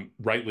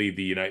 Rightly,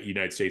 the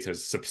United States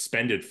has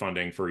suspended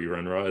funding for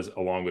UNRWA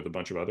along with a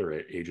bunch of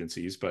other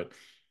agencies. But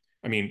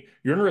I mean,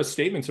 UNRWA's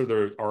statements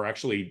are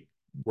actually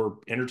were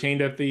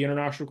entertained at the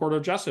International Court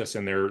of Justice,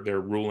 and their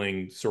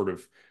ruling, sort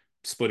of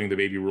splitting the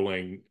baby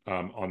ruling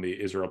on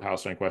the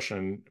Israel-Palestine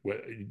question.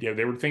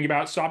 They were thinking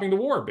about stopping the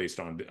war based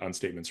on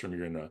statements from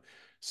UNRWA.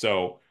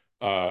 So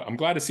I'm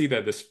glad to see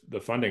that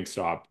the funding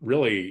stopped.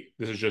 Really,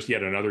 this is just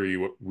yet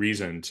another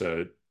reason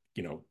to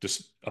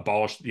just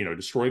abolish,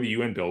 destroy the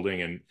UN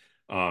building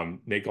and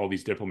make all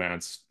these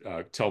diplomats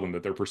tell them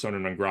that they're persona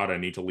non grata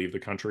and need to leave the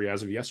country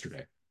as of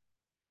yesterday.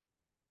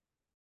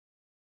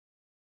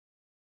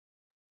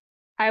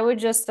 I would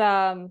just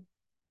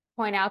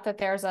point out that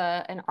there's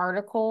an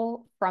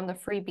article from the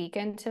Free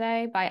Beacon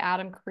today by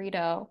Adam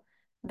Carito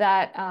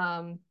that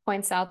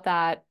points out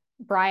that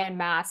Brian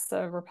Mast,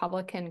 the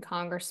Republican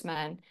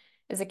congressman,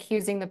 is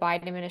accusing the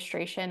Biden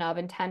administration of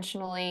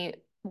intentionally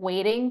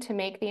waiting to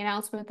make the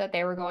announcement that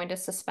they were going to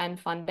suspend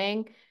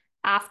funding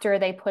after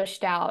they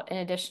pushed out an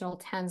additional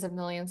tens of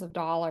millions of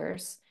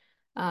dollars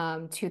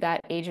to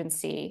that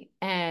agency.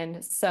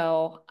 And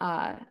so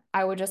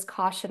I would just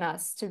caution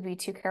us to be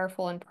too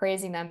careful in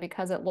praising them,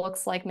 because it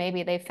looks like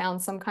maybe they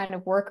found some kind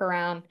of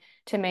workaround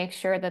to make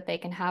sure that they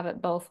can have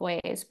it both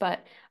ways.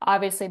 But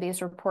obviously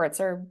these reports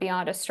are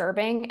beyond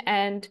disturbing,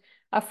 and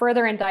a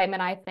further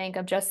indictment, I think,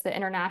 of just the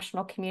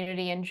international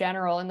community in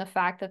general, and the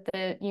fact that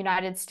the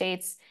United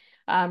States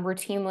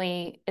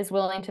routinely is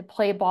willing to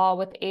play ball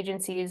with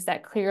agencies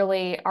that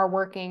clearly are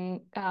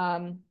working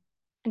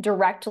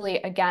directly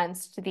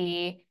against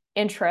the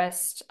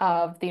interest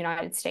of the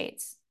United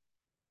States.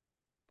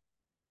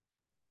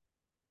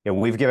 Yeah,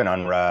 we've given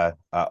UNRWA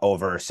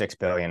over $6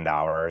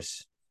 billion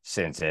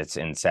since its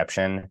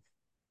inception.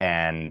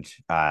 And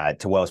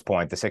to Will's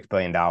point, the $6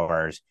 billion,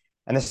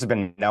 and this has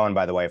been known,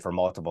 by the way, for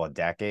multiple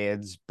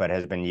decades, but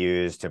has been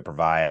used to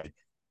provide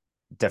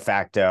de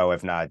facto,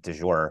 if not de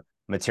jure,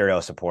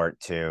 material support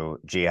to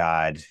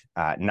jihad,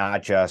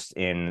 not just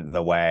in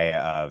the way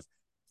of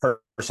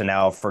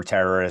personnel for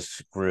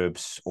terrorist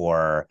groups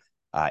or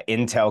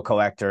intel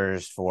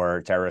collectors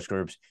for terrorist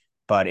groups,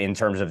 but in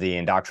terms of the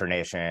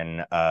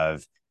indoctrination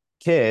of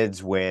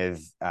kids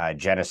with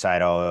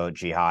genocidal,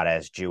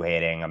 jihadist,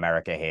 Jew-hating,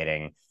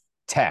 America-hating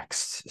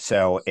texts.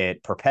 So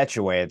it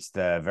perpetuates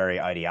the very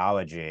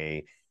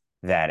ideology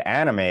that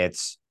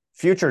animates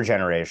future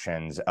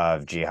generations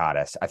of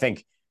jihadists. I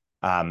think,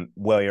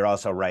 Will, you're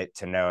also right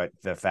to note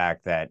the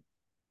fact that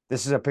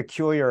this is a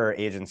peculiar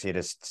agency,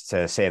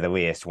 to say the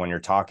least, when you're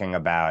talking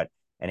about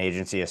an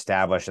agency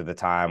established at the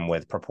time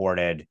with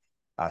purported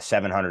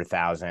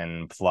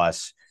 700,000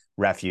 plus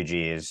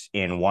refugees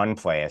in one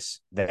place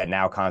that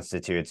now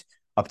constitutes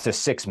up to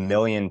 6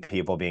 million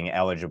people being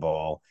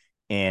eligible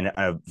in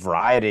a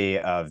variety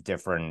of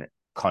different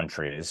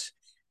countries,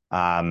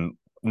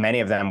 many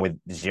of them with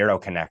zero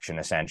connection,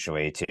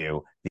 essentially,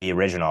 to the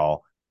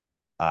original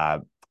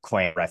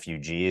claimed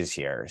refugees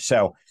here.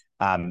 So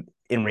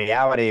in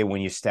reality,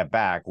 when you step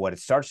back, what it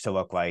starts to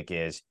look like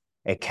is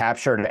a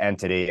captured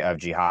entity of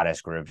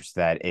jihadist groups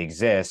that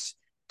exists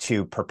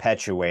to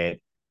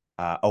perpetuate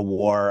a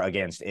war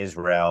against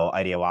Israel,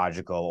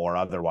 ideological or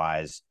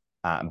otherwise,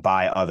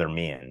 by other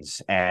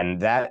means.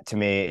 And that, to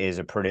me, is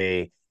a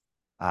pretty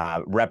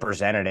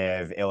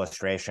representative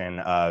illustration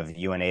of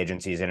UN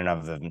agencies in and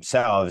of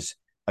themselves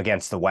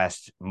against the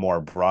West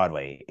more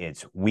broadly.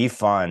 It's we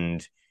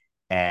fund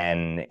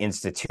an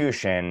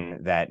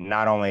institution that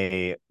not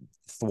only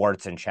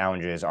thwarts and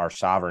challenges our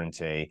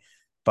sovereignty,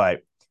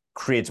 but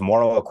creates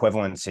moral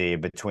equivalency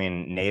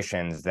between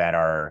nations that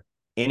are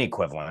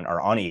inequivalent or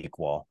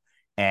unequal,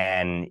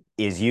 and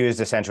is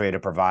used essentially to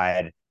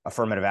provide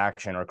affirmative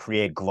action or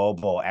create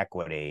global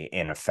equity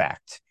in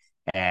effect.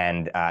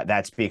 And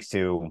that speaks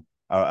to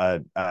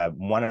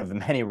one of the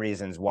many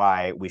reasons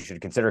why we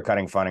should consider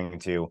cutting funding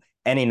to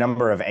any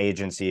number of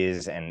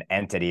agencies and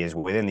entities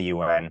within the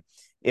UN,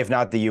 if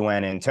not the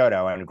UN in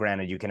toto. And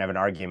granted, you can have an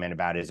argument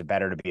about, is it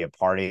better to be a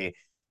party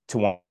to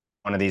one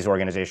of these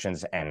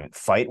organizations and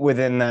fight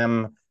within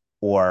them,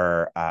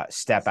 or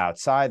step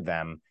outside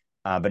them?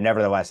 But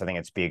nevertheless, I think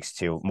it speaks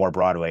to more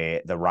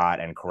broadly the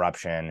rot and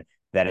corruption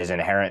that is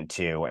inherent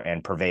to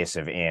and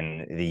pervasive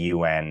in the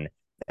UN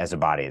as a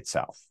body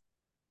itself.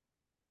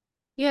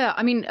 Yeah,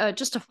 I mean,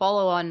 just to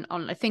follow on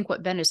I think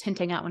what Ben is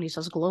hinting at when he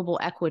says global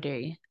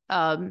equity,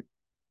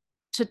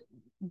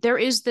 there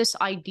is this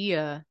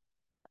idea,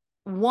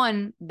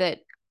 one, that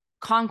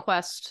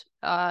conquest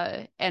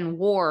and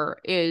war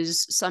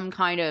is some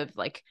kind of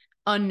like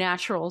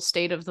unnatural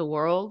state of the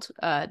world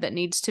that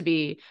needs to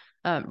be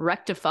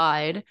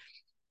rectified.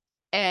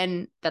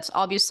 And that's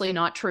obviously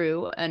not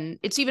true. And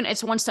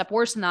it's one step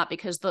worse than that,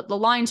 because the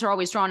lines are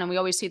always drawn. And we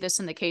always see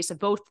this in the case of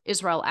both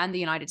Israel and the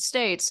United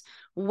States,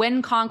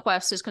 when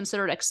conquest is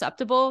considered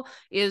acceptable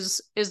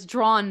is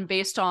drawn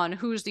based on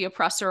who's the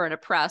oppressor and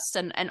oppressed,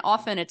 and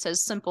often it's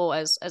as simple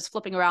as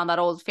flipping around that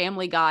old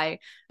Family Guy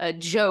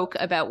joke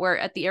about where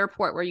at the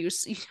airport where you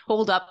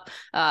hold up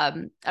a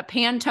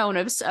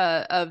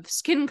Pantone of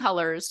skin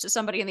colors to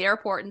somebody in the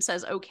airport and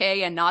says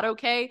okay and not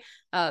okay.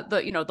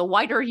 The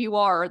whiter you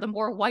are, the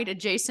more white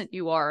adjacent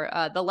you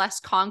are, the less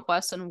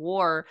conquest and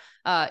war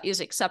is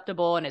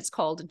acceptable, and it's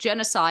called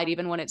genocide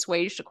even when it's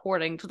waged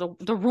according to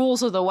the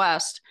rules of the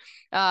West.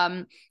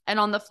 And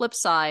on the flip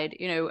side,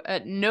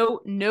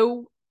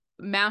 no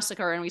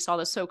massacre, and we saw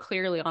this so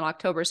clearly on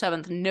October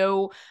 7th,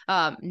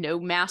 no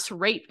mass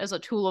rape as a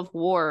tool of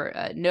war,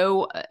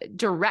 no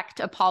direct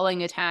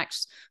appalling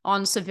attacks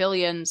on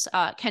civilians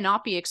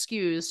cannot be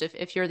excused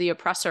if you're the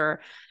oppressor.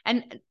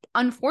 And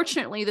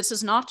unfortunately, this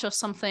is not just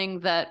something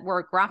that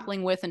we're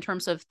grappling with in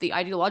terms of the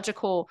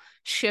ideological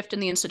shift in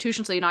the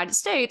institutions of the United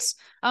States.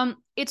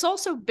 It's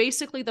also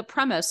basically the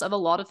premise of a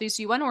lot of these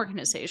UN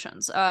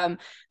organizations.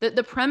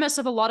 The premise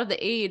of a lot of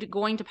the aid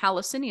going to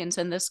Palestinians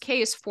in this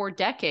case for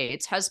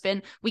decades has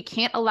been, we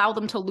can't allow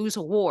them to lose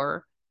a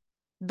war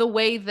the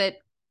way that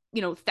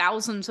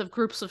thousands of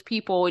groups of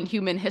people in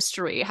human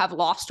history have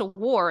lost a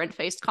war and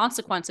faced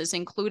consequences,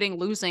 including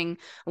losing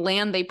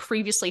land they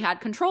previously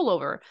had control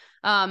over.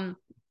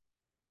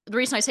 The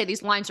reason I say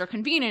these lines are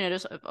convenient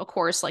is, of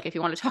course, like if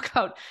you want to talk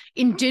about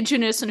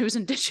indigenous and who's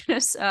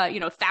indigenous,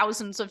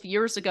 thousands of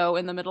years ago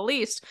in the Middle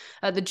East,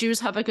 the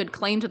Jews have a good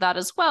claim to that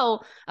as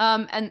well.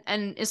 And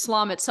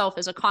Islam itself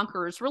is a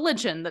conqueror's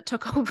religion that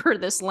took over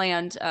this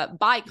land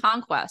by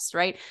conquest,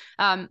 right?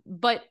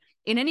 But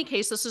in any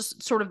case, this is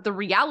sort of the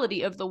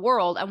reality of the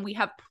world, and we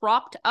have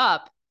propped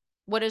up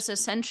what is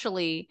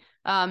essentially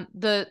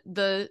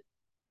the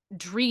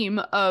dream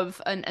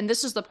of, and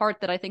this is the part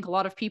that I think a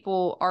lot of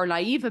people are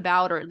naive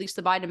about, or at least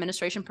the Biden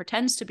administration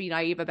pretends to be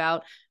naive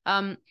about.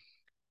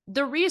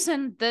 The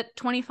reason that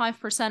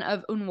 25%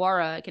 of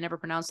UNRWA, I can never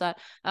pronounce that,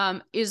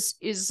 is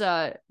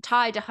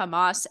tied to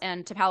Hamas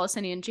and to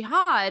Palestinian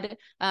Jihad.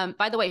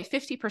 By the way,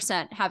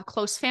 50% have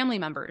close family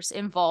members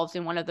involved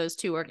in one of those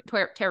two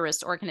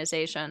terrorist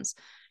organizations,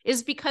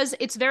 is because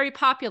it's very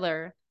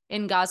popular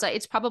in Gaza.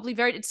 It's probably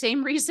the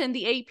same reason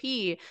the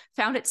AP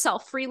found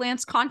itself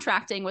freelance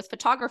contracting with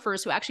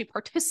photographers who actually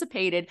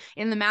participated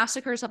in the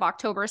massacres of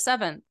October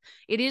 7th.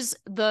 It is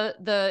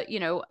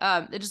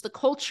it is the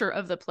culture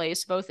of the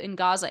place, both in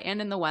Gaza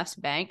and in the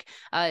West Bank.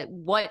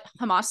 What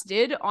Hamas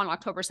did on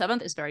October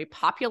 7th is very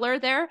popular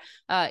there.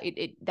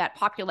 That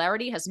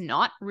popularity has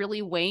not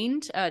really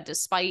waned,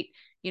 despite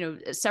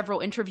several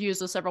interviews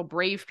with several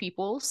brave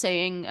people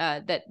saying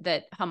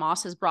that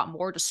Hamas has brought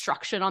more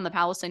destruction on the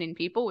Palestinian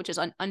people, which is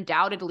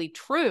undoubtedly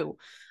true.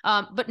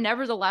 But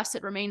nevertheless,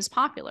 it remains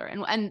popular.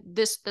 And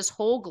this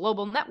whole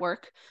global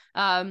network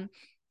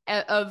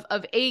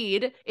of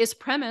aid is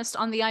premised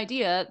on the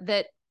idea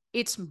that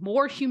it's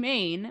more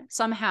humane,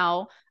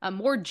 somehow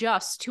more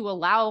just, to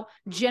allow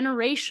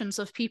generations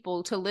of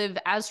people to live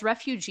as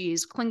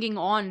refugees, clinging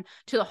on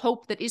to the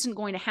hope that isn't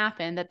going to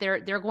happen, that they're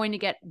going to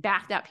get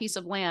back that piece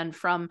of land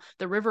from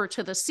the river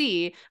to the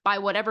sea by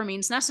whatever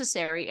means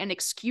necessary, and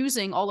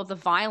excusing all of the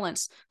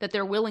violence that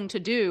they're willing to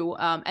do,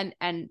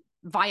 and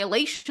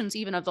violations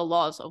even of the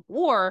laws of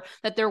war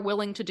that they're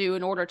willing to do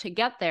in order to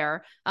get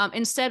there.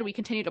 Instead, we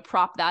continue to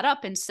prop that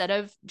up instead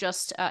of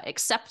just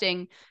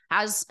accepting,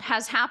 as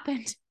has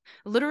happened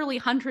literally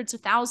hundreds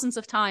of thousands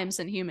of times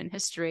in human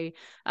history,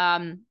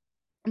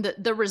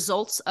 the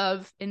results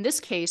of, in this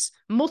case,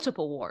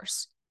 multiple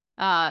wars.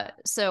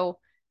 So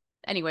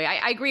anyway,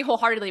 I agree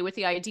wholeheartedly with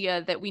the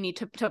idea that we need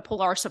to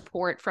pull our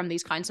support from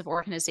these kinds of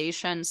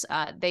organizations.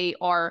 They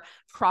are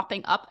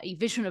propping up a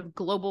vision of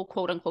global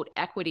quote unquote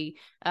equity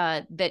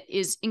that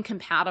is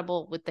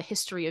incompatible with the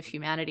history of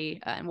humanity,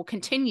 and will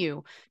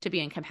continue to be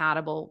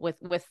incompatible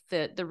with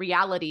the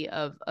reality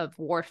of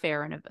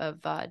warfare and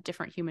of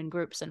different human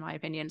groups, in my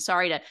opinion.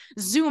 Sorry to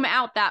zoom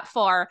out that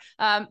far,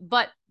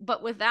 but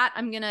with that,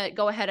 I'm going to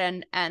go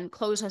ahead and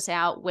close us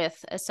out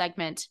with a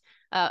segment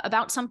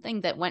about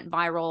something that went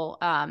viral,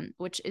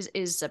 which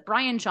is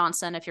Brian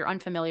Johnson. If you're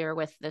unfamiliar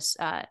with this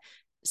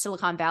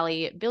Silicon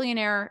Valley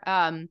billionaire,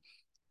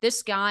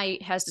 this guy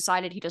has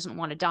decided he doesn't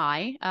want to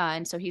die.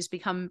 And so he's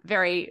become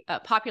very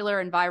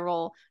popular and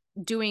viral,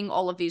 doing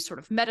all of these sort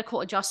of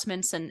medical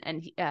adjustments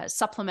and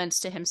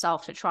supplements to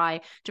himself to try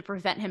to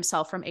prevent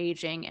himself from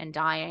aging and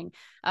dying.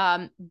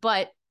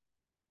 But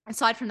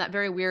aside from that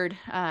very weird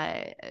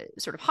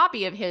sort of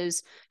hobby of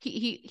his,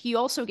 he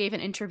also gave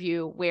an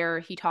interview where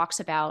he talks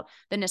about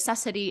the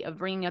necessity of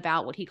bringing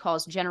about what he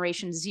calls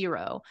Generation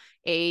Zero,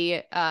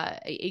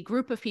 a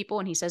group of people,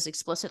 and he says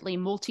explicitly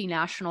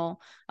multinational,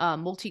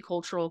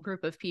 multicultural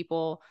group of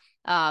people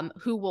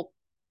who will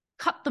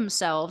cut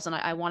themselves, and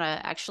I want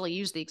to actually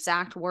use the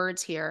exact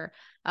words here,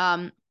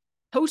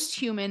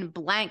 post-human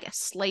blank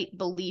slate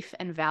belief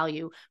and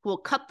value, who will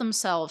cut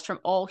themselves from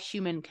all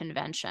human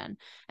convention.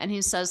 And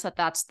he says that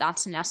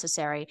that's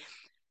necessary.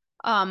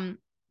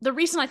 the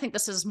reason I think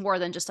this is more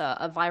than just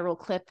a viral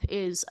clip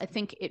is I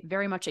think it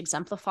very much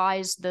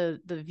exemplifies the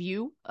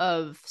view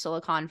of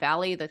Silicon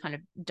Valley, the kind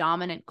of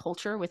dominant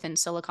culture within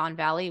Silicon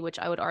Valley, which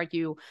I would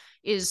argue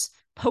is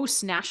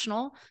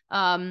post-national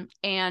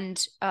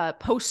and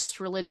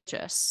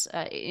post-religious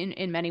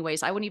in many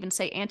ways. I wouldn't even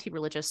say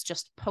anti-religious,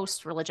 just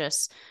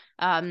post-religious.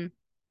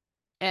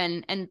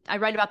 And I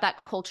write about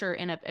that culture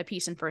in a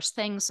piece in First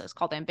Things. It's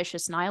called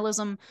Ambitious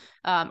Nihilism.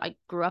 I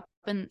grew up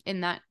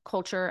in that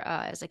culture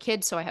as a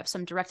kid, so I have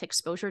some direct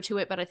exposure to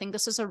it. But I think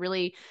this is a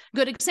really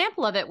good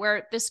example of it,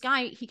 where this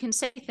guy, he can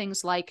say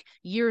things like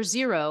year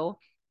zero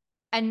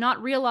and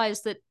not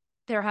realize that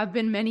there have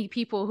been many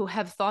people who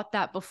have thought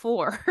that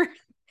before.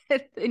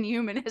 In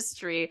human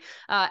history.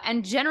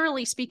 And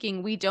generally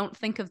speaking, we don't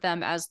think of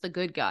them as the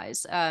good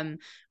guys.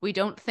 We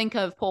don't think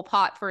of Pol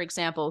Pot, for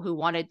example, who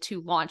wanted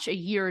to launch a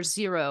year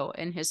zero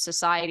in his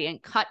society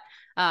and cut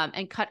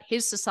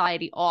his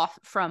society off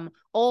from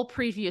all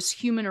previous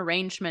human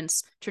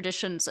arrangements,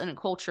 traditions, and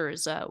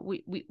cultures.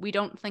 We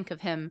don't think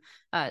of him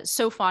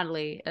so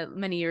fondly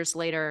many years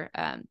later,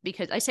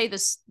 because I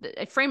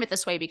frame it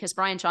this way because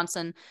Brian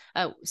Johnson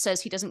says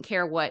he doesn't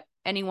care what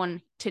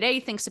anyone today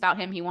thinks about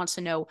him. He wants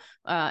to know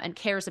and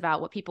cares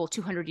about what people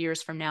 200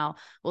 years from now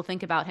will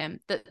think about him.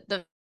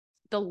 The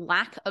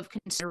lack of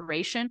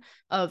consideration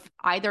of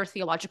either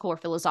theological or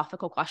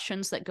philosophical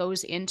questions that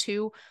goes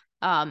into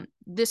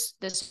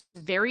this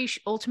very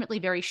ultimately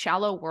very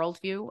shallow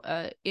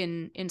worldview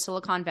in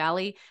Silicon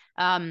Valley.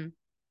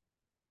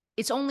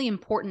 It's only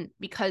important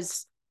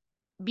because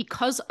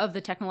of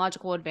the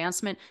technological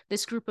advancement,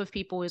 this group of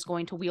people is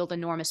going to wield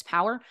enormous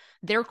power.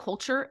 Their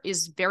culture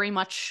is very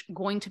much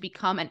going to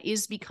become and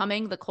is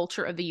becoming the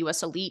culture of the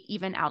US elite,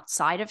 even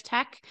outside of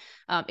tech.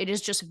 It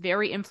is just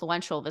very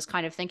influential, this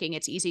kind of thinking.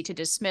 It's easy to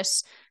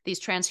dismiss these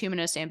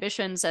transhumanist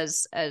ambitions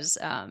as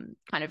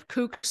kind of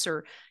kooks,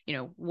 or,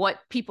 what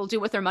people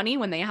do with their money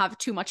when they have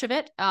too much of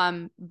it.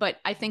 But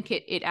I think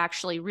it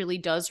actually really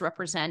does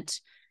represent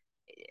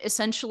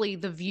essentially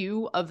the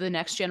view of the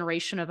next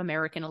generation of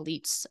American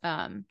elites.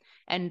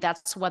 And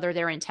that's whether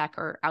they're in tech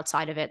or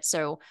outside of it.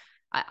 So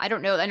I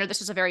don't know. I know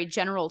this is a very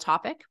general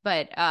topic,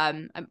 but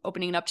I'm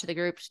opening it up to the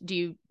group.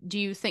 Do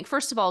you think,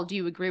 first of all, do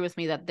you agree with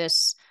me that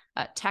this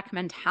tech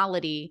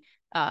mentality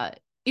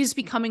is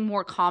becoming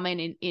more common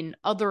in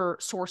other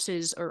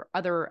sources or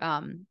other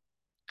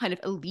kind of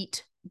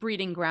elite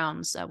breeding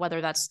grounds, whether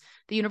that's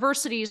the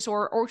universities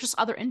or just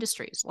other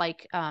industries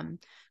like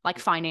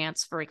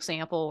finance, for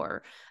example,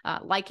 or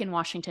like in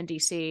Washington,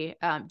 D.C.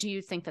 Do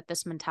you think that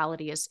this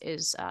mentality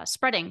is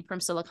spreading from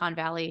Silicon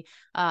Valley?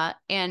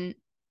 And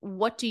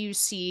what do you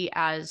see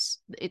as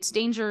its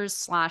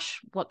dangers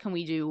 / what can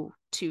we do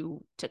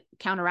to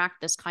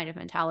counteract this kind of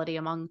mentality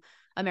among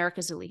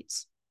America's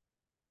elites?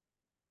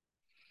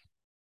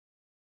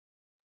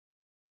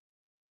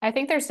 I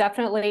think there's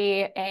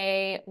definitely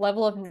a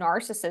level of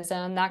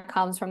narcissism that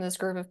comes from this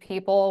group of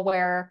people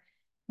where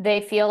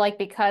they feel like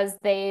because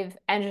they've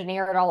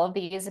engineered all of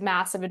these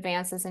massive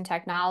advances in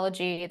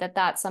technology,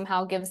 that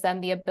somehow gives them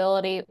the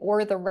ability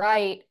or the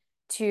right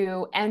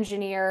to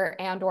engineer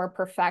and or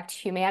perfect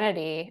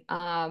humanity.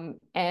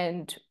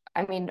 And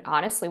I mean,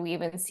 honestly, we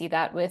even see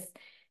that with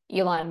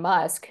Elon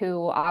Musk,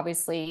 who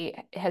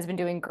obviously has been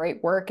doing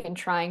great work in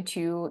trying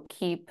to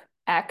keep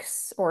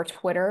X or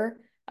Twitter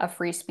a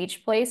free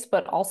speech place,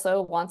 but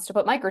also wants to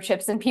put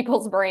microchips in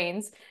people's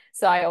brains.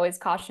 So I always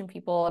caution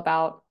people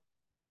about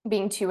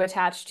being too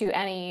attached to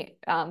any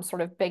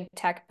sort of big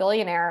tech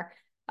billionaire.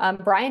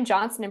 Brian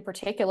Johnson in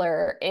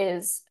particular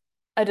is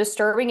a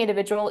disturbing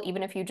individual,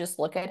 even if you just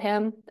look at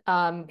him.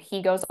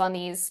 He goes on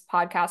these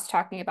podcasts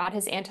talking about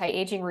his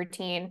anti-aging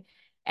routine,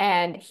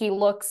 and he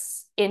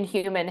looks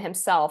inhuman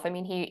himself. I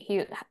mean,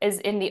 he is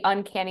in the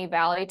uncanny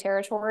valley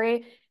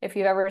territory. If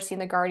you've ever seen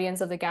the Guardians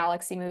of the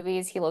Galaxy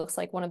movies, he looks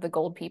like one of the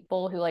gold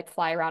people who like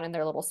fly around in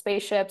their little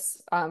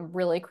spaceships.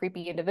 Really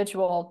creepy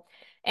individual.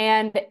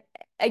 And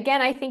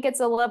again, I think it's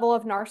a level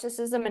of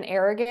narcissism and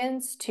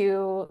arrogance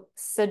to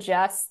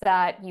suggest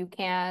that you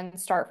can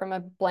start from a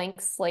blank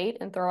slate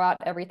and throw out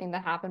everything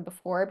that happened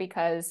before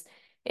because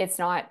it's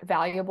not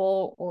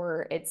valuable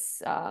or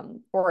it's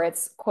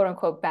quote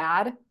unquote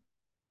bad.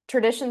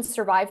 Traditions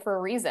survive for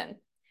a reason.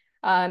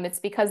 It's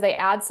because they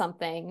add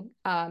something,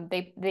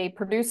 they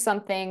produce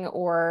something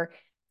or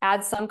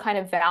add some kind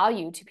of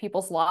value to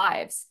people's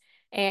lives.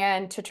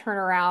 And to turn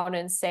around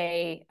and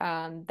say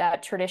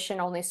that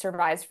tradition only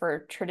survives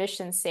for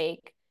tradition's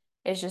sake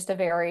is just a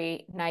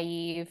very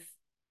naive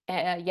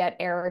yet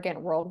arrogant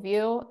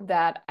worldview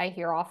that I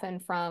hear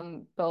often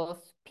from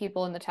both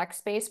people in the tech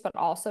space, but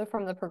also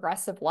from the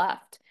progressive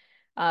left,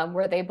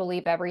 where they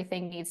believe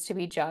everything needs to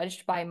be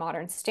judged by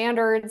modern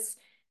standards,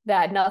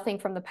 that nothing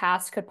from the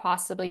past could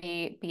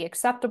possibly be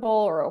acceptable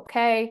or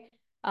okay,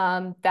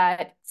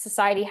 that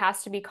society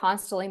has to be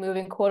constantly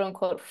moving quote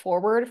unquote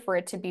forward for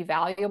it to be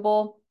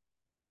valuable.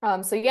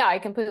 So yeah, I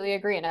completely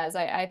agree, Inez.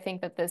 I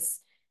think that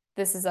this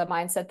is a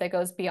mindset that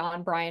goes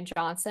beyond Brian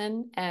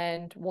Johnson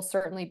and will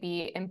certainly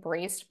be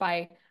embraced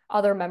by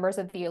other members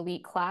of the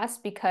elite class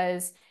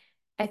because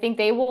I think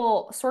they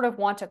will sort of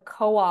want to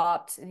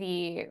co-opt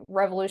the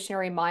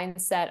revolutionary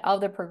mindset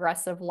of the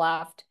progressive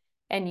left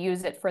and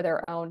use it for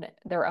their own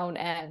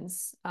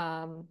ends,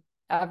 of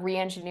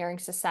re-engineering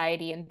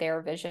society and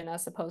their vision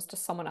as opposed to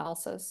someone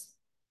else's.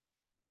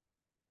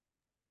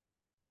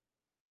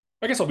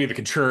 I guess I'll be the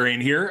contrarian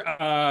here.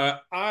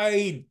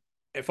 I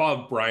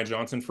followed Brian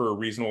Johnson for a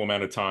reasonable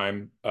amount of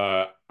time.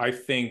 I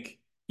think,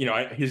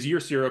 his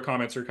year zero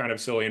comments are kind of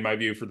silly in my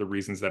view for the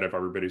reasons that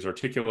everybody's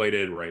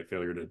articulated, right?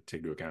 Failure to take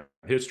into account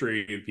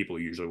history. People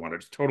usually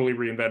want to totally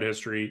reinvent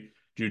history,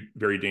 do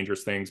very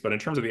dangerous things. But in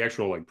terms of the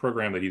actual like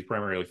program that he's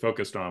primarily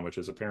focused on, which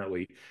is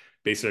apparently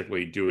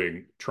basically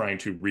trying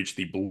to reach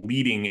the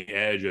bleeding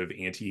edge of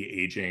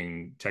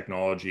anti-aging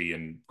technology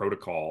and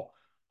protocol,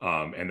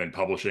 and then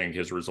publishing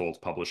his results,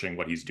 publishing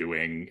what he's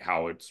doing,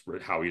 how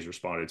he's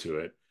responded to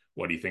it,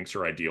 what he thinks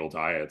are ideal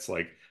diets.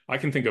 Like, I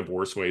can think of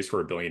worse ways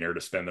for a billionaire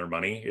to spend their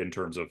money in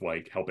terms of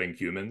like helping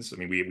humans. I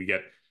mean, we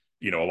get,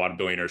 a lot of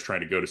billionaires trying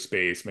to go to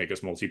space, make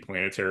us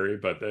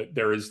multiplanetary, but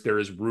there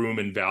is room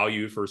and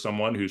value for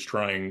someone who's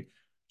trying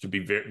to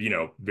be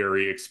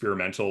very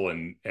experimental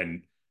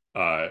and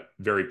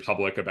very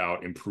public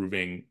about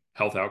improving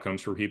health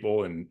outcomes for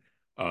people and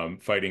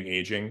fighting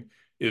aging.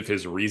 If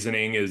his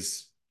reasoning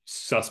is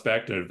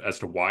suspect as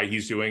to why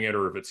he's doing it,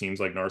 or if it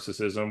seems like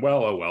narcissism,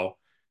 well,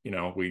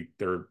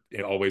 they're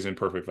always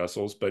imperfect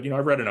vessels. But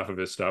I've read enough of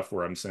his stuff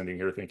where I'm sitting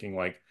here thinking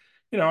like,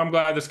 I'm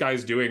glad this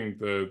guy's doing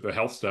the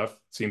health stuff.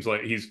 Seems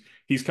like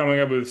he's coming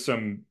up with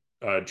some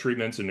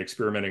treatments and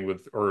experimenting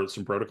with or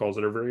some protocols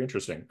that are very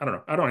interesting. I don't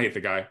know. I don't hate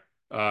the guy,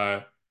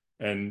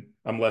 and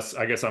I'm less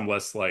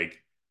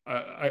like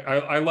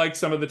I like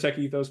some of the tech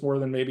ethos more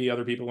than maybe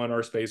other people in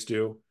our space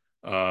do.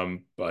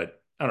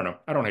 But I don't know.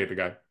 I don't hate the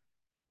guy.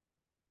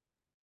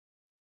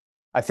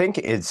 I think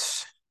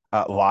it's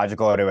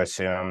logical to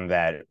assume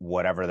that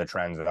whatever the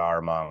trends are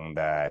among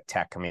the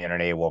tech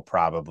community will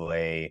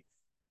probably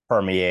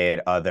permeate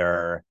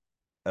other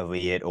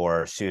elite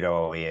or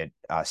pseudo-elite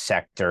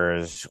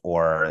sectors,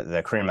 or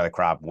the cream of the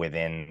crop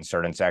within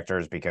certain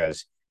sectors,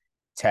 because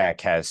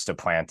tech has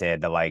supplanted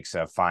the likes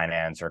of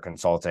finance or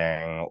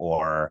consulting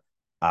or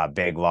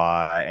big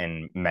law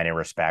in many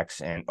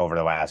respects over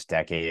the last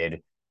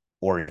decade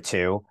or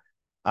two.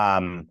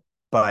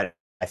 But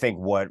I think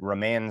what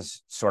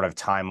remains sort of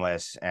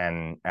timeless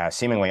and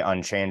seemingly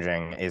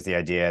unchanging is the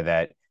idea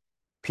that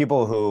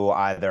people who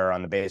either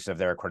on the basis of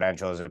their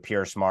credentials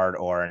appear smart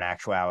or in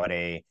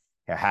actuality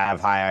have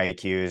high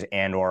IQs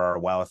and or are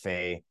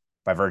wealthy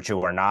by virtue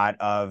or not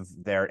of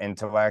their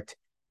intellect,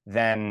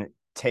 then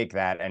take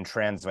that and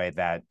translate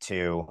that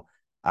to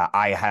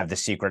I have the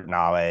secret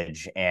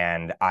knowledge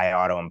and I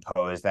ought to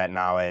impose that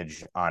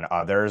knowledge on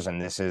others.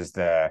 And this is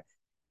the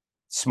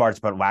smarts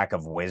but lack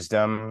of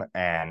wisdom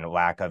and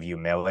lack of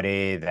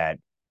humility that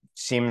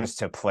seems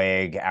to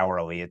plague our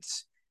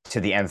elites to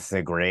the nth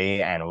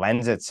degree, and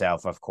lends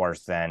itself, of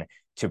course, then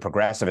to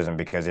progressivism,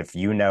 because if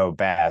you know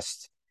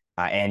best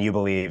and you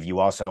believe you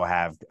also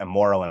have a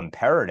moral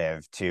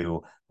imperative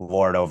to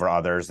lord over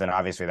others, then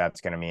obviously that's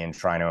going to mean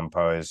trying to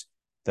impose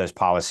those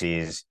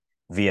policies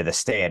via the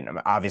state. And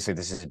obviously,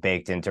 this is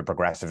baked into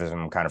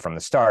progressivism kind of from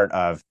the start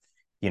of,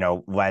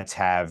 let's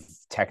have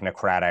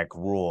technocratic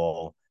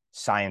rule,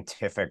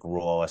 scientific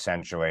rule,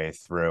 essentially,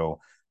 through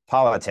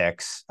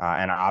politics.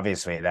 And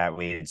obviously that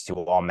leads to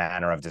all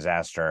manner of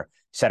disaster,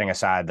 setting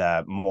aside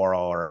the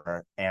moral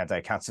or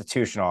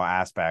anti-constitutional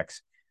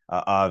aspects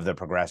of the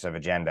progressive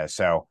agenda.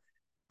 So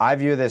I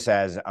view this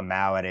as a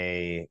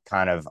malady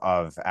kind of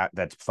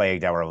that's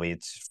plagued our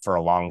elites for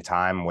a long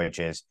time, which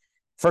is,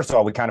 first of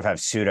all, we kind of have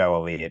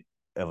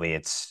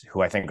elites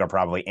who I think are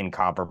probably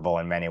incomparable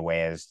in many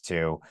ways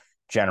to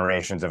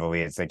generations of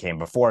elites that came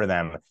before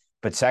them.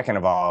 But second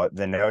of all,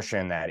 the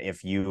notion that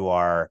if you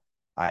are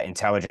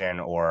intelligent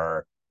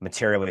or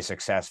materially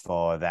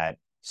successful, that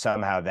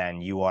somehow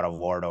then you ought to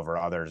lord over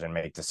others and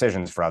make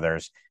decisions for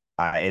others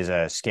is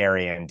a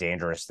scary and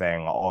dangerous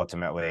thing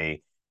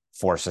ultimately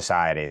for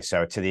society.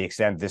 So to the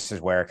extent this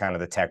is where kind of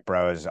the tech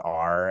bros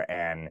are,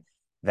 and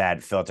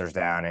that filters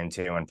down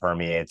into and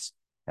permeates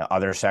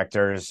other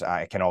sectors,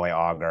 it can only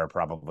augur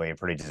probably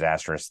pretty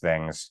disastrous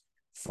things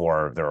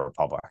for the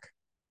Republic.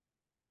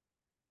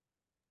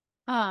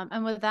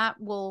 And with that,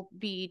 we'll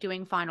be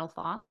doing final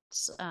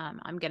thoughts.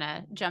 I'm going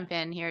to jump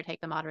in here, take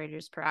the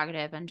moderator's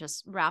prerogative, and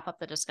just wrap up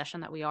the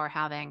discussion that we are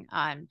having.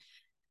 I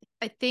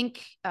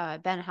think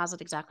Ben has it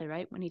exactly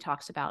right when he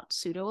talks about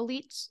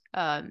pseudo-elites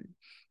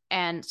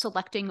and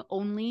selecting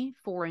only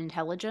for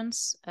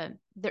intelligence.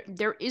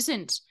 There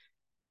isn't...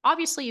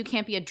 Obviously, you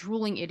can't be a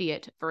drooling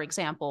idiot, for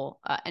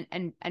example,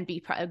 and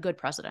be a good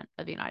president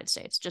of the United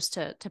States, just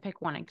to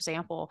pick one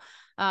example.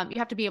 You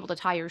have to be able to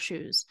tie your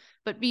shoes.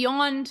 But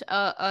beyond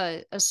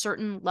a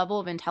certain level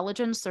of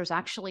intelligence, there's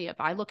actually,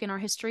 if I look in our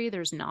history,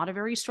 there's not a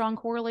very strong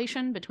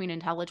correlation between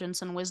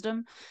intelligence and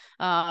wisdom.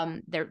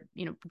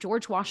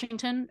 George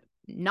Washington,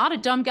 not a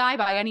dumb guy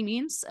by any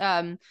means,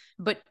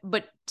 but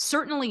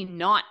certainly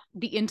not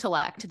the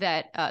intellect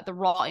that the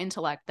raw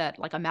intellect that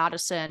like a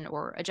Madison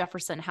or a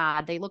Jefferson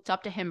had. They looked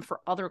up to him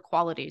for other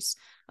qualities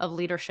of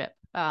leadership.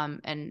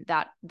 and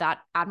that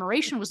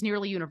admiration was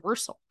nearly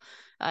universal.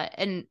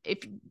 And if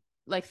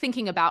like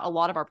thinking about a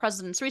lot of our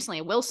presidents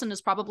recently, Wilson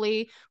is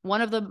probably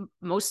one of the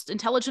most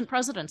intelligent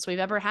presidents we've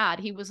ever had.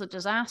 He was a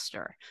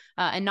disaster,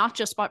 and not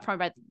just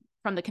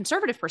from the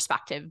conservative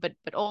perspective, but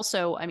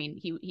also, I mean,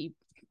 he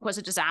was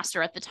a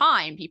disaster at the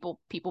time.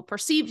 People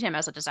perceived him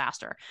as a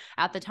disaster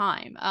at the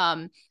time.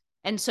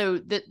 And so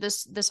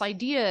this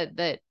idea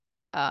that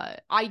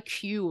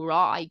IQ,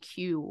 raw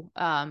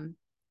IQ,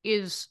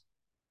 is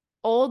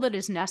all that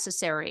is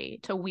necessary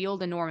to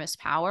wield enormous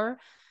power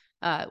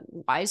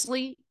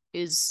wisely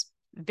is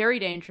very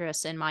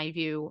dangerous in my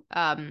view.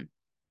 And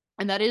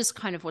that is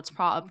kind of what's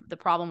the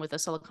problem with the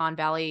Silicon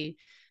Valley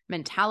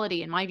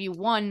mentality. In my view,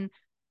 one,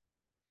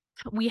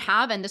 we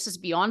have, and this is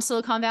beyond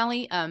Silicon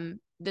Valley,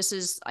 this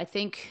is, I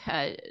think,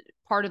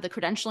 part of the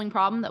credentialing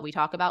problem that we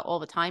talk about all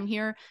the time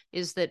here,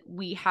 is that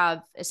we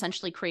have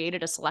essentially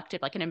created a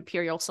selective, like an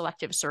imperial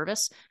selective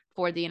service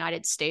for the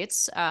United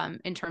States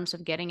in terms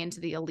of getting into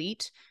the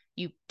elite.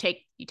 You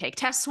take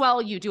tests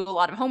well, you do a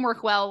lot of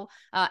homework well,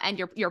 and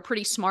you're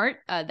pretty smart.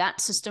 That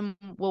system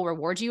will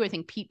reward you. I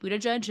think Pete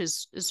Buttigieg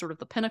is sort of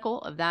the pinnacle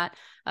of that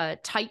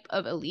type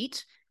of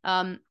elite.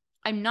 I'm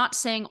not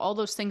saying all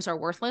those things are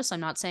worthless.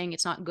 I'm not saying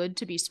it's not good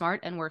to be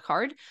smart and work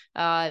hard,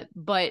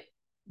 but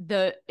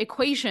the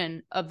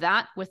equation of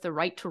that with the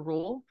right to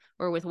rule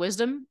or with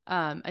wisdom,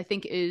 I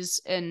think, is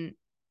an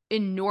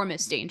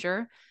enormous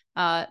danger.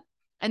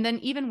 And then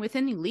even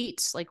within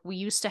elites, like we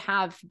used to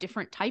have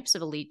different types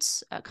of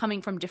elites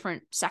coming from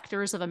different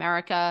sectors of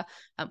America.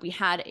 We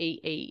had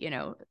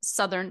a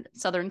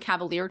Southern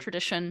Cavalier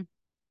tradition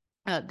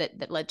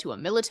that led to a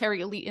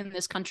military elite in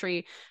this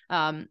country.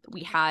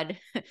 We had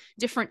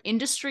different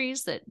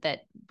industries that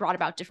brought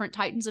about different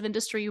titans of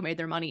industry who made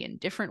their money in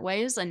different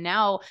ways. And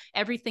now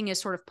everything is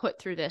sort of put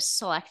through this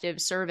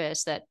selective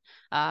service that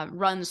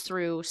runs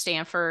through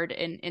Stanford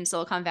in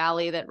Silicon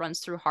Valley, that runs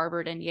through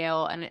Harvard and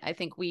Yale. And I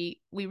think we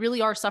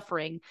really are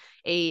suffering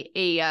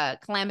a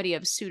calamity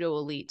of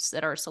pseudo elites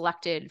that are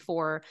selected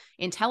for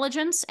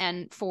intelligence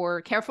and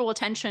for careful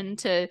attention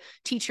to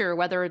teacher,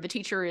 whether the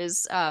teacher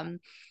is on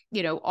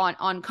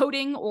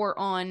coding or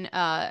on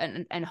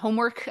and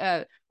homework,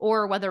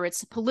 or whether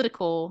it's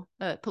political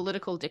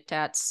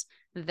diktats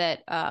that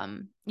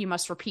you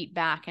must repeat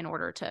back in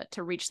order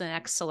to reach the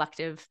next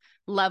selective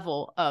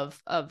level of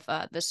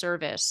the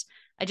service.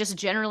 I just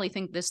generally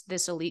think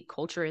this elite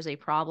culture is a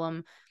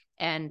problem,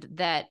 and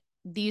that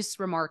these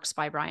remarks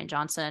by Brian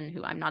Johnson,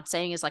 who I'm not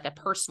saying is like a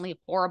personally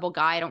horrible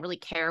guy, I don't really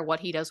care what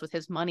he does with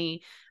his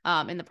money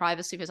in the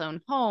privacy of his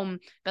own home,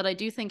 but I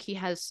do think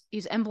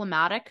he's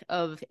emblematic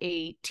of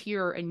a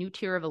new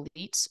tier of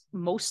elites,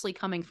 mostly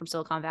coming from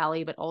Silicon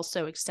Valley, but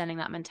also extending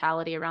that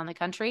mentality around the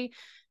country,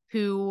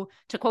 who,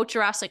 to quote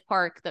Jurassic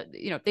Park, that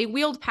they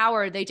wield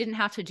power, they didn't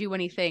have to do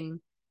anything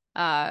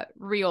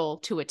real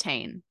to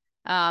attain.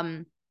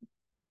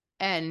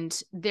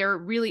 And they're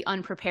really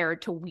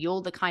unprepared to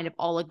wield the kind of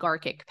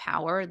oligarchic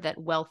power that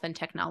wealth and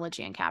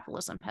technology and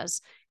capitalism has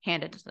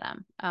handed to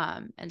them.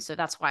 And so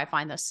that's why I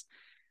find this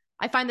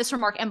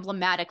remark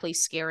emblematically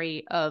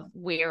scary of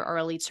where our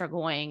elites are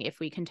going if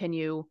we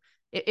continue,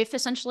 if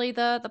essentially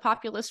the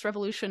populist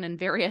revolution and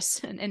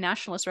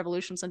nationalist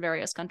revolutions in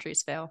various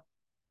countries fail.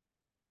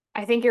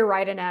 I think you're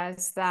right,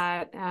 Inez,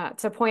 that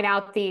to point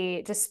out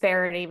the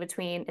disparity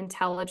between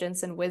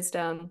intelligence and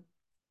wisdom,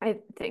 I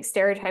think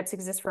stereotypes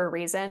exist for a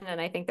reason, and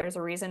I think there's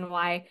a reason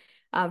why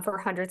for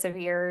hundreds of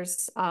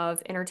years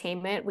of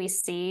entertainment, we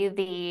see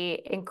the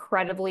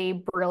incredibly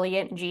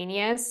brilliant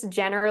genius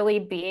generally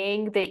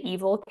being the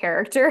evil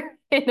character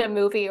in a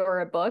movie or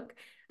a book.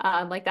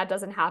 Like that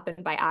doesn't happen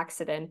by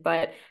accident.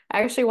 But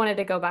I actually wanted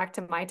to go back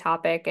to my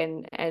topic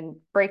and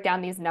break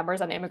down these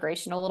numbers on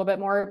immigration a little bit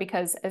more,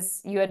 because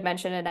as you had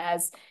mentioned, and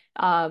as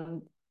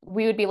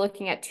we would be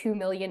looking at 2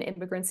 million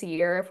immigrants a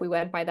year if we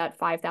went by that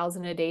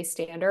 5,000 a day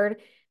standard.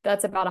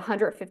 That's about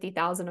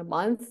 150,000 a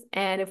month.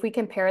 And if we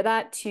compare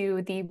that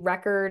to the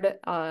record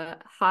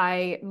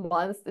high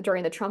month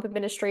during the Trump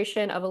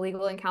administration of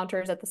illegal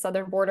encounters at the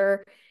southern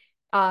border,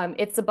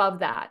 it's above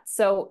that.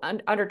 So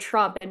under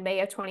Trump in May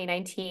of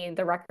 2019,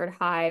 the record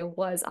high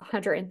was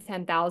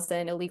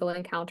 110,000 illegal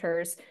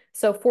encounters.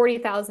 So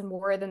 40,000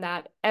 more than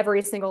that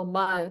every single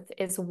month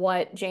is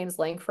what James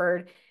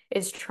Lankford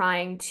is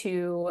trying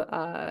to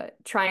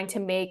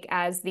make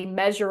as the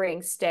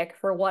measuring stick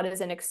for what is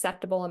an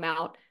acceptable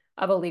amount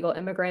of illegal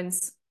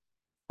immigrants.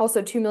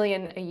 Also 2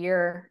 million a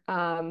year.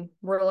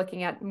 We're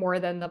looking at more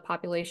than the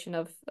population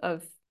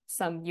of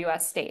some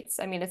US states.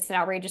 I mean, it's an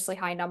outrageously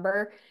high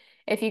number.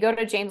 If you go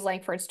to James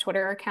Lankford's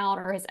Twitter account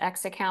or his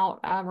X account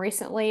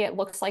recently, it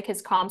looks like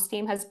his comms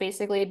team has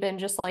basically been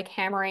just like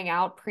hammering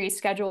out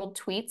pre-scheduled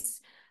tweets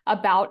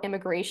about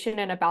immigration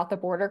and about the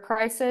border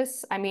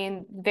crisis. I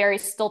mean, very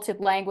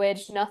stilted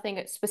language,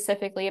 nothing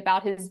specifically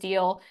about his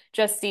deal,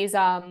 just these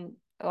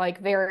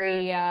like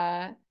very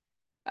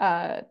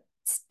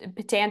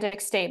pedantic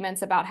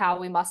statements about how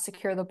we must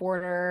secure the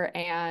border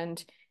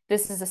and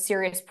this is a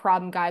serious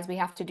problem, guys. We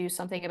have to do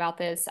something about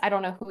this. I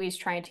don't know who he's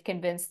trying to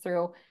convince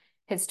through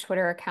his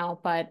Twitter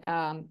account, but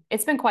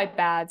it's been quite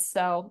bad.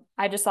 So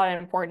I just thought it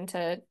important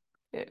to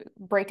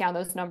break down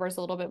those numbers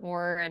a little bit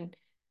more. And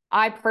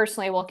I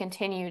personally will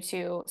continue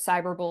to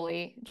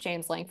cyberbully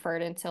James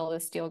Langford until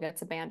this deal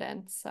gets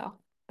abandoned. So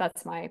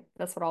that's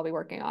what I'll be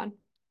working on.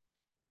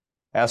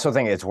 I also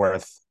think it's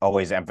worth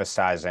always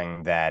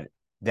emphasizing that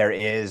there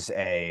is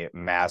a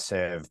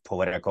massive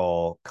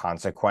political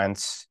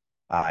consequence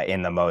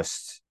in the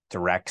most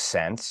direct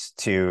sense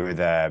to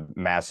the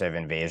massive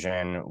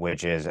invasion,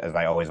 which is, as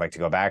I always like to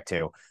go back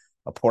to,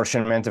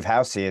 apportionment of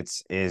House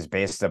seats is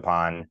based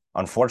upon,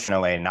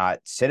 unfortunately, not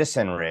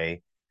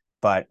citizenry,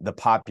 but the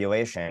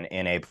population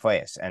in a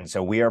place. And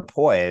so we are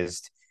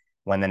poised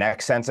when the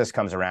next census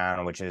comes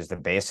around, which is the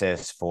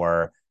basis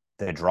for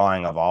the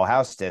drawing of all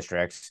House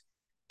districts,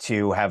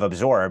 to have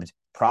absorbed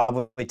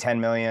probably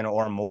 10 million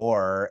or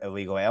more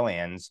illegal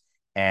aliens,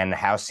 and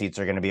House seats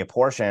are going to be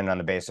apportioned on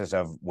the basis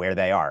of where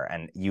they are.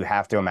 And you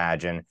have to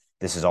imagine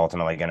this is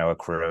ultimately going to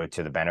accrue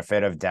to the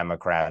benefit of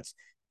Democrats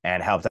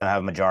and help them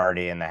have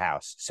majority in the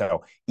House.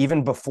 So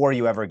even before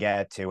you ever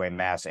get to a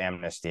mass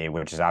amnesty,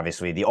 which is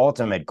obviously the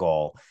ultimate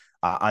goal,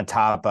 on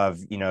top of,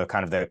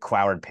 kind of the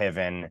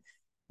Cloward-Piven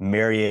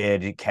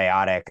myriad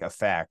chaotic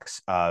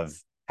effects of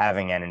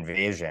having an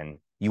invasion,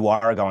 you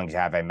are going to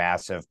have a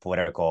massive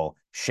political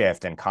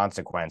shift and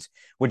consequence,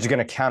 which is going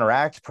to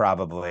counteract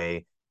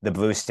probably the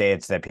blue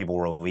states that people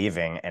were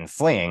leaving and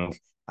fleeing,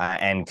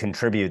 and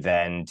contribute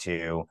then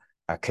to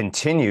a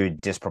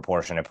continued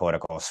disproportionate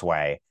political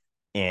sway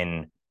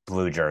in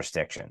blue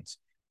jurisdictions.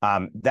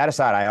 That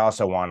aside, I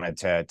also wanted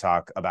to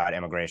talk about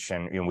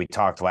immigration. We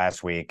talked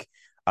last week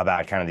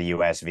about kind of the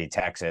U.S. v.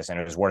 Texas, and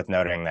it was worth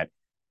noting that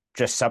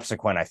just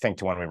subsequent, I think,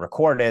 to when we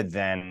recorded,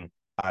 then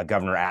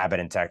Governor Abbott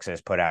in Texas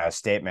put out a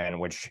statement,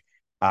 which,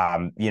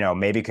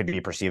 maybe could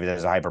be perceived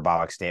as a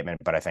hyperbolic statement,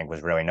 but I think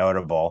was really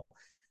notable,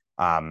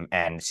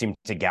 and seemed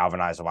to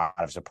galvanize a lot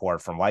of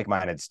support from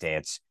like-minded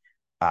states.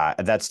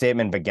 That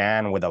statement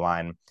began with the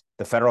line,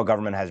 "The federal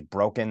government has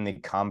broken the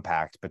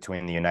compact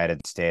between the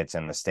United States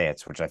and the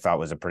states," which I thought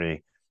was a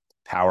pretty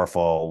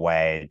powerful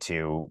way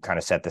to kind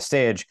of set the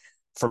stage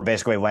for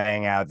basically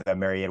laying out the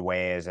myriad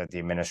ways that the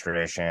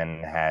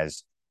administration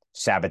has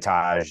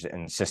sabotaged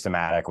and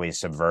systematically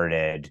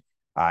subverted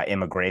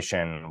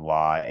immigration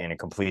law in a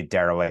complete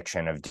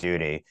dereliction of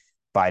duty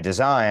by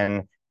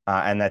design,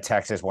 and that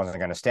Texas wasn't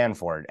going to stand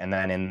for it. And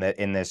then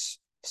in this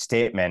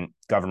statement,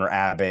 Governor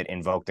Abbott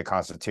invoked the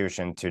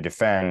Constitution to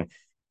defend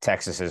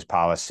Texas's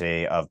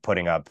policy of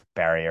putting up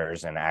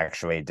barriers and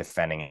actually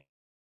defending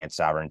its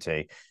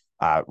sovereignty,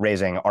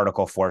 raising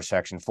Article 4,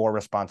 Section 4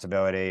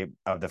 responsibility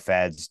of the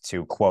feds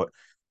to, quote,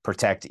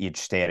 protect each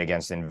state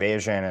against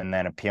invasion, and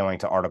then appealing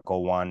to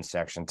Article 1,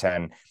 Section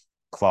 10,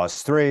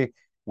 Clause 3,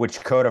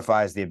 which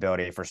codifies the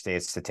ability for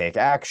states to take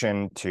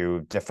action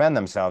to defend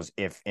themselves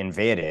if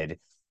invaded,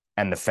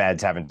 and the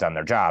feds haven't done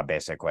their job,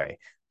 basically.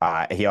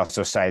 He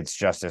also cites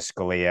Justice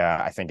Scalia,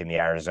 I think in the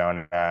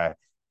Arizona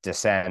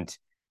dissent,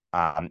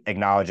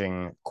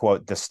 acknowledging,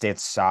 quote, the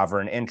state's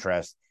sovereign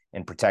interest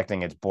in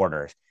protecting its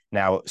borders.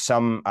 Now,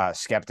 some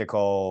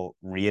skeptical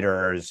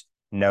readers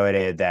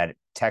noted that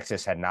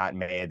Texas had not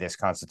made this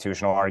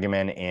constitutional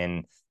argument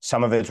in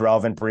some of its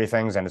relevant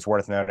briefings, and it's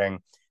worth noting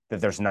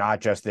that there's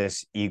not just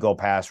this Eagle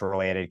Pass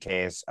related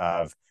case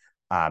of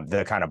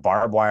the kind of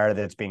barbed wire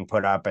that's being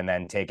put up and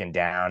then taken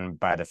down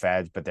by the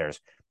feds, but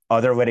there's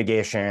other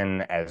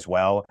litigation as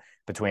well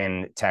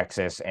between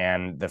Texas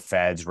and the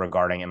feds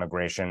regarding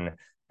immigration,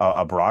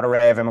 a broad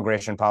array of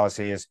immigration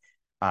policies.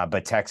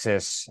 But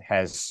Texas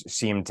has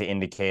seemed to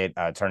indicate,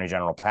 Attorney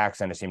General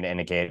Paxton has seemed to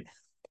indicate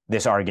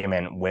this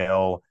argument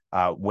will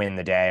win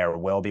the day, or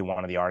will be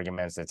one of the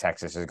arguments that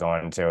Texas is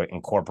going to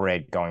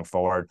incorporate going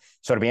forward.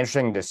 So it'll be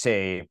interesting to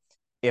see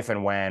if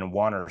and when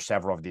one or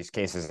several of these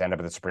cases end up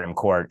at the Supreme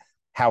Court,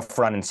 how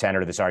front and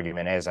center this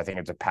argument is. I think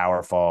it's a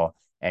powerful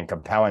and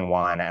compelling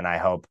one, and I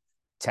hope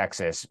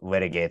Texas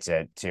litigates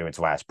it to its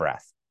last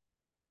breath.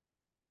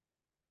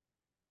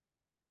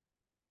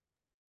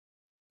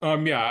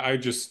 I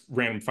just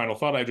random final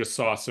thought. I just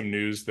saw some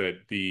news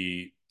that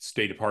the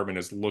State Department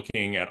is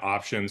looking at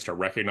options to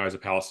recognize a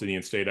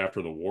Palestinian state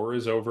after the war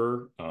is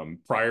over.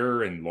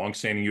 Prior and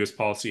longstanding U.S.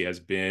 policy has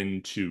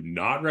been to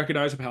not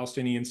recognize a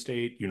Palestinian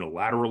state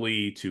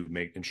unilaterally, to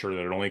ensure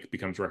that it only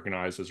becomes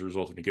recognized as a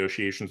result of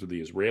negotiations with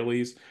the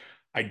Israelis.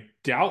 I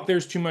doubt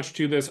there's too much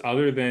to this,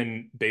 other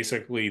than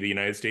basically the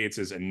United States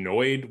is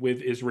annoyed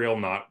with Israel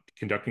not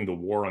conducting the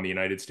war on the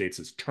United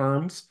States'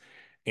 terms,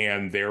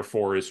 and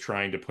therefore is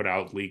trying to put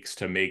out leaks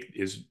to make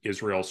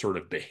Israel sort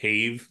of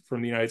behave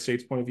from the United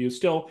States point of view.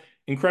 Still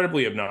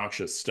incredibly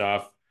obnoxious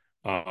stuff,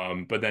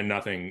 but then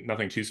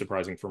nothing too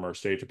surprising from our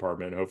State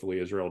Department. Hopefully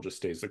Israel just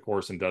stays the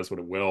course and does what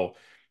it will.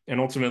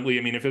 And ultimately,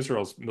 I mean, if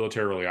Israel's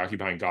militarily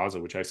occupying Gaza,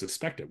 which I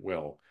suspect it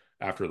will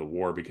after the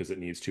war, because it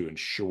needs to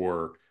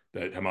ensure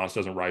that Hamas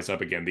doesn't rise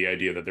up again, the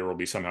idea that there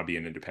will somehow be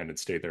an independent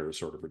state there is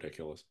sort of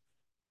ridiculous.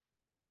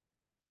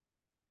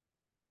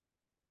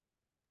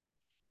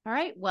 All All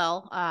right.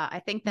 Well,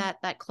 I think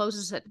that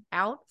closes it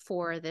out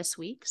for this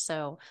week.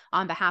 So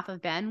on behalf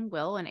of Ben,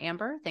 Will, and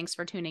Amber, thanks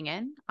for tuning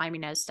in. I'm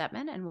Inez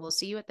Stepman, and we'll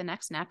see you at the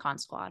next NatCon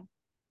Squad.